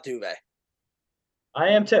going Altuve. I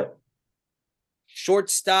am too.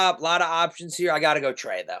 Shortstop, a lot of options here. I got to go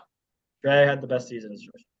Trey, though. Trey had the best season as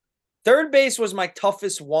shortstop. Third base was my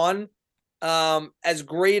toughest one. As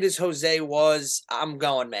great as Jose was, I'm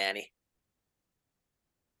going Manny.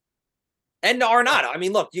 And Arenado. I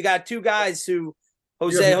mean, look, you got 2 guys who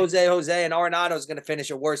Jose, and Arenado is going to finish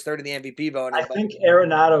a worse third in the MVP vote. I think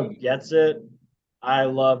Arenado gets it. I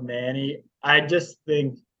love Manny. I just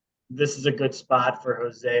think this is a good spot for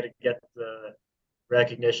Jose to get the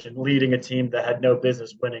recognition, leading a team that had no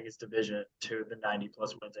business winning his division to the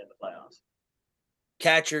 90-plus wins in the playoffs.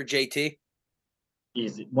 Catcher, JT.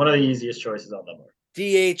 Easy. One of the easiest choices on the board.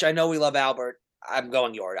 DH, I know we love Albert. I'm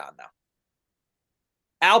going Jordan, though.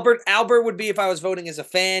 Albert would be if I was voting as a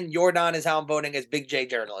fan. Jordan is how I'm voting as Big J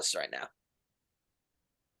journalist right now.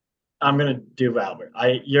 I'm going to do Albert.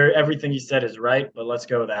 Everything you said is right, but let's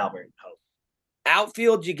go with Albert.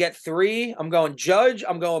 Outfield, you get 3. I'm going Judge.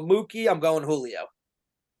 I'm going Mookie. I'm going Julio.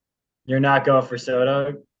 You're not going for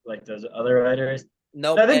Soto like those other writers?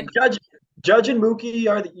 Nope. I think Judge and Mookie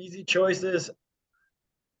are the easy choices.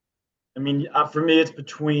 I mean, for me, it's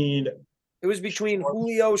between... It was between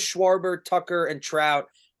Julio, Schwarber, Tucker, and Trout.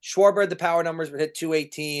 Schwarber had the power numbers, but hit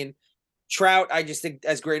 218. Trout, I just think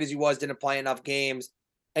as great as he was, didn't play enough games.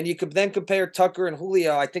 And you could then compare Tucker and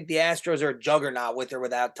Julio. I think the Astros are a juggernaut with or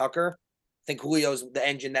without Tucker. I think Julio's the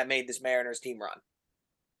engine that made this Mariners team run.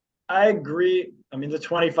 I agree. I mean, the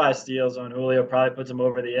 25 steals on Julio probably puts him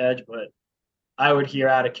over the edge, but I would hear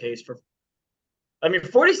out a case for. I mean,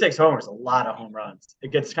 46 homers, a lot of home runs.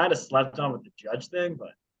 It gets kind of slept on with the Judge thing,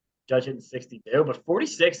 but Judge hitting 62. But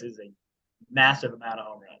 46 is a massive amount of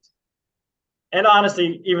home runs. And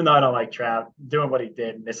honestly, even though I don't like Trout, doing what he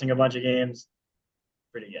did, missing a bunch of games,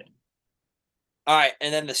 pretty good. All right,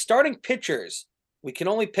 and then the starting pitchers, we can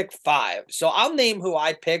only pick 5. So I'll name who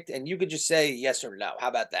I picked, and you could just say yes or no. How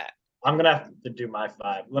about that? I'm going to have to do my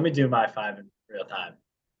 5. Let me do my 5 in real time.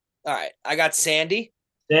 All right, I got Sandy.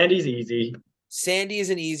 Sandy's easy. Sandy is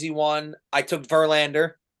an easy one. I took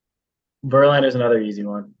Verlander. Verlander's another easy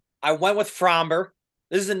one. I went with Fromber.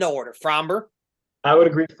 This is in no order. Fromber. I would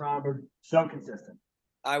agree. Fromber, so consistent.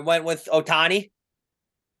 I went with Ohtani.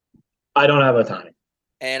 I don't have Ohtani.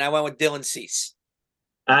 And I went with Dylan Cease.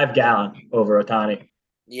 I have Gallen over Ohtani.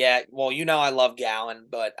 Yeah, well, you know I love Gallen,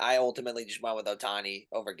 but I ultimately just went with Ohtani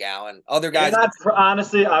over Gallen. Other guys.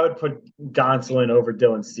 Honestly, I would put Gonsolin over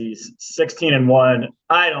Dylan Cease. 16-1.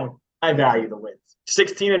 I value the wins.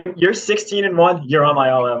 16-1. You're on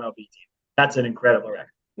my All-MLB team. That's an incredible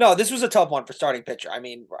record. No, this was a tough one for starting pitcher. I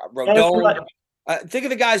mean, Rodon. Think of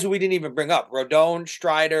the guys who we didn't even bring up: Rodon,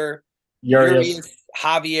 Strider, Urias,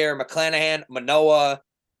 Javier, McClanahan, Manoah,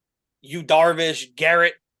 Yu Darvish,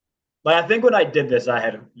 Garrett. But I think when I did this, I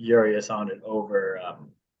had Urias on it over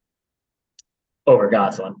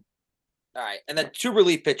Gonsolin. All right, and then 2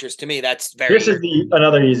 relief pitchers. To me, that's very. This is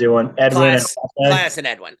another easy one. Edwin Class and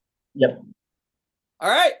Edwin. Yep. All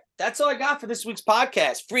right, that's all I got for this week's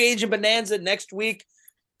podcast. Free agent bonanza next week.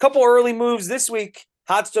 Couple early moves this week.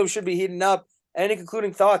 Hot stove should be heating up. Any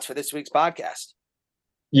concluding thoughts for this week's podcast?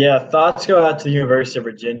 Yeah, thoughts go out to the University of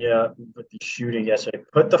Virginia with the shooting yesterday.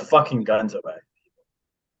 Put the fucking guns away.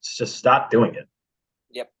 Just stop doing it.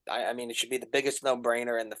 Yep. I mean, it should be the biggest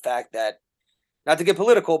no-brainer, and the fact that, not to get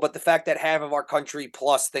political, but the fact that half of our country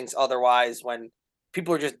plus thinks otherwise when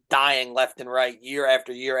people are just dying left and right year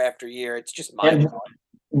after year after year. It's just mind-blowing.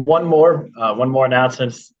 One more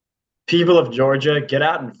announcement. People of Georgia, get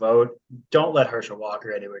out and vote. Don't let Herschel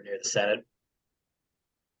Walker anywhere near the Senate.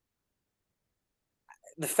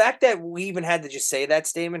 The fact that we even had to just say that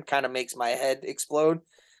statement kind of makes my head explode.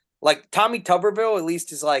 Like, Tommy Tuberville at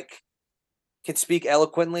least is like, can speak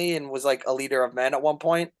eloquently and was like a leader of men at one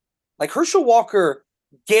point. Like, Herschel Walker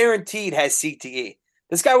guaranteed has CTE.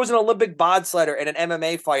 This guy was an Olympic bobsledder and an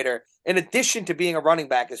MMA fighter in addition to being a running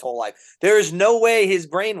back his whole life. There is no way his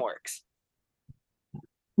brain works.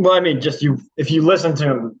 Well, I mean, if you listen to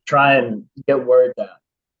him try and get word down,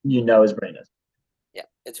 you know his brain is. Yeah,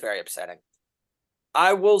 it's very upsetting.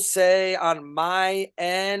 I will say on my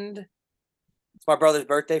end, it's my brother's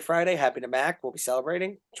birthday Friday. Happy to Mac. We'll be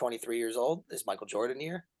celebrating. 23 years old. This Michael Jordan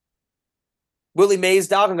year. Willie Mays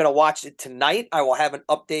dog. I'm going to watch it tonight. I will have an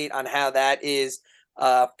update on how that is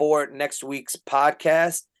for next week's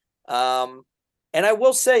podcast. And I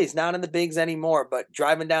will say he's not in the bigs anymore, but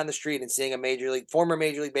driving down the street and seeing a former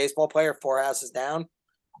Major League Baseball player 4 houses down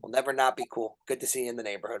will never not be cool. Good to see you in the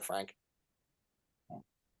neighborhood, Frank.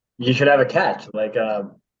 You should have a catch like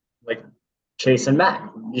Chase and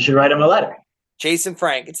Mac. You should write him a letter. Chase and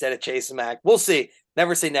Frank instead of Chase and Mac. We'll see.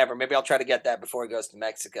 Never say never. Maybe I'll try to get that before he goes to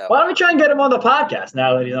Mexico. Why don't we try and get him on the podcast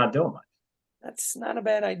now that he's not doing much? That's not a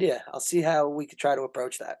bad idea. I'll see how we could try to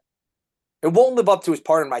approach that. It won't live up to his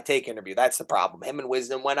Pardon My Take interview. That's the problem. Him and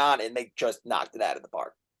Wisdom went on, and they just knocked it out of the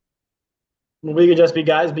park. Well, we could just be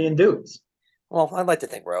guys being dudes. Well, I'd like to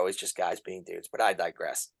think we're always just guys being dudes, but I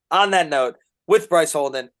digress. On that note, with Bryce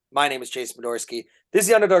Holden, my name is Jason Podorsky. This is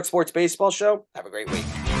the Underdog Sports Baseball Show. Have a great week.